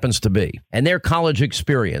 whatever it happens to be, and their college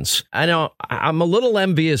experience, I know I'm a little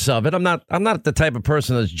envious of it. I'm not the type of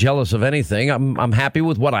person that's jealous of anything. I'm happy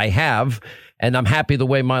with what I have. And I'm happy the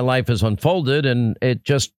way my life has unfolded, and it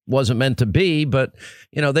just wasn't meant to be. But,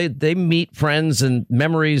 you know, they meet friends and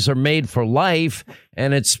memories are made for life.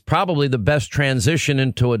 And it's probably the best transition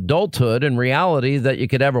into adulthood and reality that you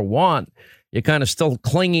could ever want. You're kind of still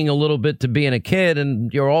clinging a little bit to being a kid.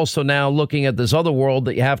 And you're also now looking at this other world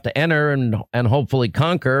that you have to enter and hopefully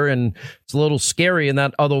conquer. And it's a little scary in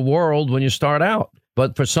that other world when you start out.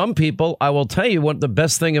 But for some people, I will tell you what the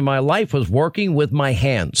best thing in my life was working with my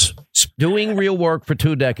hands, doing real work for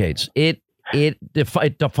 2 decades. It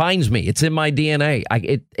defines me. It's in my DNA.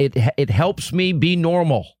 It helps me be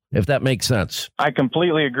normal, if that makes sense. I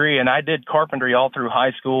completely agree. And I did carpentry all through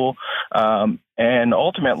high school and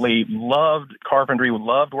ultimately loved carpentry,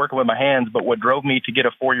 loved working with my hands. But what drove me to get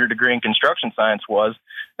a 4-year degree in construction science was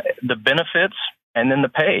the benefits and then the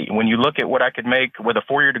pay. When you look at what I could make with a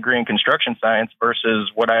 4-year degree in construction science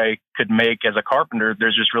versus what I could make as a carpenter,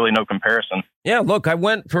 there's just really no comparison. Yeah, look, I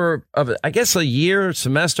went for, I guess, a year,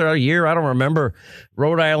 I don't remember,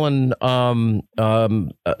 Rhode Island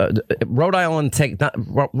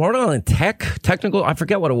Technical, I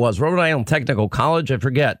forget what it was, Rhode Island Technical College, I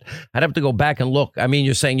forget. I'd have to go back and look. I mean,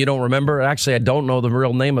 you're saying you don't remember? Actually, I don't know the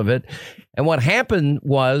real name of it. And what happened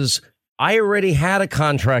was I already had a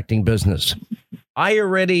contracting business. I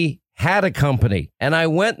already had a company, and I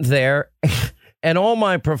went there and all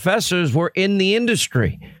my professors were in the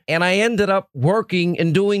industry, and I ended up working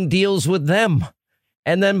and doing deals with them.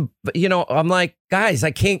 And then, you know, I'm like, guys,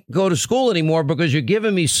 I can't go to school anymore because you're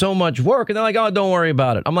giving me so much work. And they're like, oh, don't worry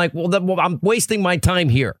about it. I'm like, well, I'm wasting my time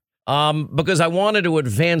here because I wanted to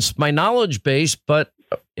advance my knowledge base. But,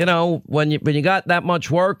 you know, when you got that much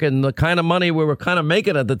work and the kind of money we were kind of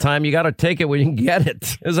making at the time, you got to take it when you can get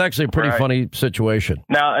it. It was actually a pretty funny situation.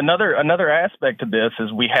 Now, another aspect to this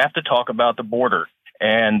is we have to talk about the border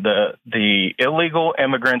and the illegal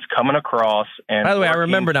immigrants coming across. And by the way, I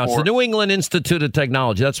remember now. It's the New England Institute of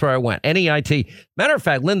Technology. That's where I went. NEIT. Matter of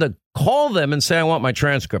fact, Linda, call them and say I want my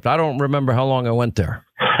transcript. I don't remember how long I went there.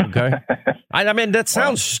 Okay. I mean, that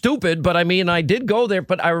sounds stupid, but I mean, I did go there,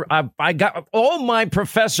 but I got all my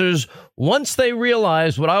professors, once they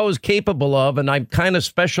realized what I was capable of, and I kind of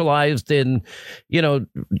specialized in, you know,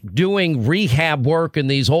 doing rehab work in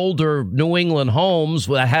these older New England homes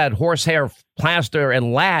that had horsehair plaster and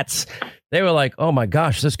lats. They were like, oh my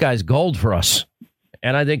gosh, this guy's gold for us.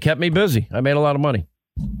 And they kept me busy. I made a lot of money.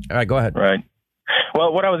 All right, go ahead. Right.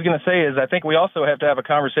 Well, what I was going to say is I think we also have to have a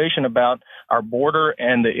conversation about our border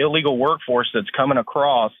and the illegal workforce that's coming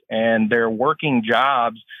across, and they're working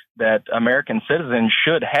jobs that American citizens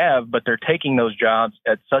should have, but they're taking those jobs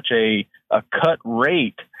at such a cut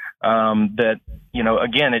rate that, you know,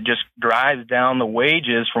 again, it just drives down the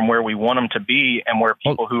wages from where we want them to be and where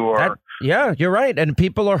people who are. Yeah, you're right. And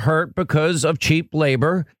people are hurt because of cheap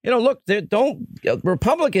labor. You know, look,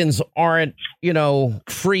 Republicans aren't, you know,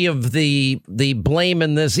 free of the blame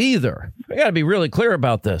in this either. We got to be really clear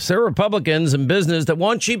about this. There are Republicans in business that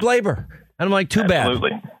want cheap labor. And I'm like, too Absolutely.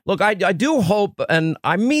 bad. Look, I do hope, and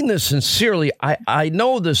I mean this sincerely, I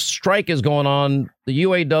know the strike is going on, the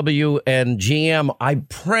UAW and GM. I'm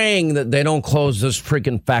praying that they don't close this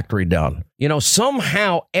freaking factory down. You know,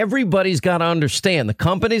 somehow everybody's got to understand the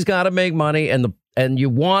company's got to make money, and you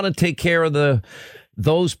want to take care of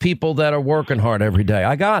those people that are working hard every day.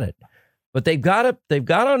 I got it. But they've got to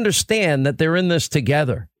understand that they're in this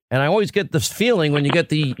together. And I always get this feeling when you get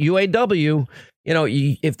the UAW, you know,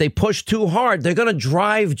 if they push too hard, they're going to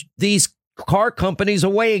drive these car companies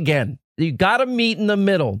away again. You got to meet in the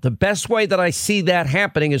middle. The best way that I see that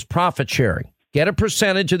happening is profit sharing. Get a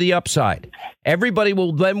percentage of the upside. Everybody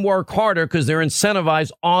will then work harder because they're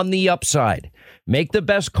incentivized on the upside. Make the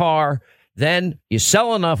best car. Then you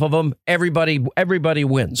sell enough of them. Everybody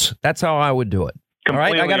wins. That's how I would do it.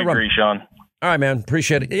 Completely all right, I got to agree, Sean. All right, man.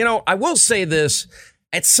 Appreciate it. You know, I will say this.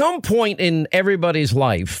 At some point in everybody's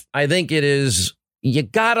life, I think it is, you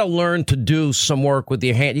got to learn to do some work with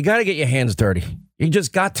your hand. You got to get your hands dirty. You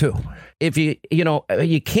just got to. If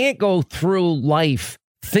you can't go through life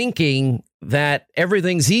thinking that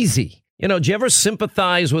everything's easy. You know, do you ever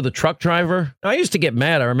sympathize with a truck driver? I used to get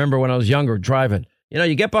mad. I remember when I was younger driving. You know,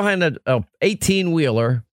 you get behind a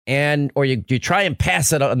 18-wheeler or you try and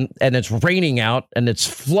pass it on, and it's raining out and it's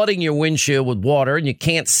flooding your windshield with water and you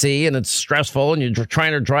can't see and it's stressful and you're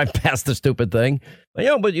trying to drive past the stupid thing.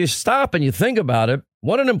 But you stop and you think about it.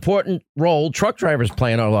 What an important role truck drivers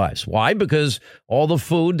play in our lives. Why? Because all the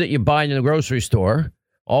food that you buy in the grocery store,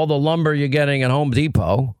 all the lumber you're getting at Home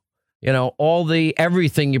Depot, you know,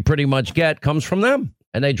 everything you pretty much get comes from them.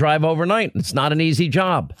 And they drive overnight. It's not an easy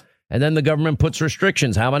job. And then the government puts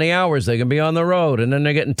restrictions, how many hours they can be on the road. And then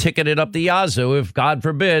they're getting ticketed up the yazoo if, God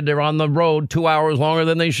forbid, they're on the road 2 hours longer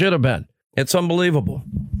than they should have been. It's unbelievable.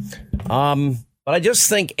 But I just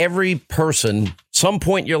think every person, some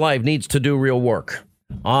point in your life, needs to do real work.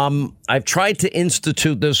 I've tried to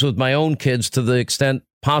institute this with my own kids to the extent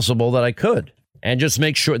possible that I could. And just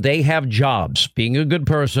make sure they have jobs. Being a good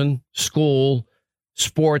person, school,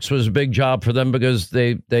 sports was a big job for them because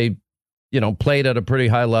they played at a pretty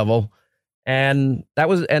high level. And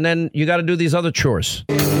then you got to do these other chores.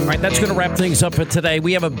 All right, that's going to wrap things up for today.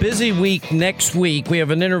 We have a busy week next week. We have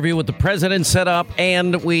an interview with the president set up,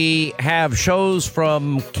 and we have shows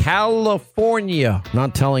from California.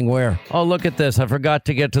 Not telling where. Oh, look at this. I forgot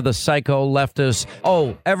to get to the psycho leftists.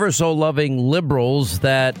 Oh, ever so loving liberals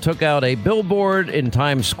that took out a billboard in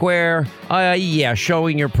Times Square.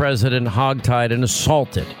 Showing your president hogtied and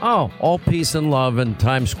assaulted. Oh, all peace and love in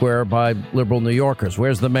Times Square by liberal New Yorkers.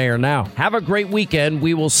 Where's the mayor now? Have a great weekend.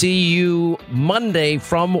 We will see you Monday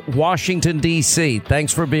from Washington, D.C.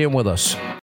 Thanks for being with us.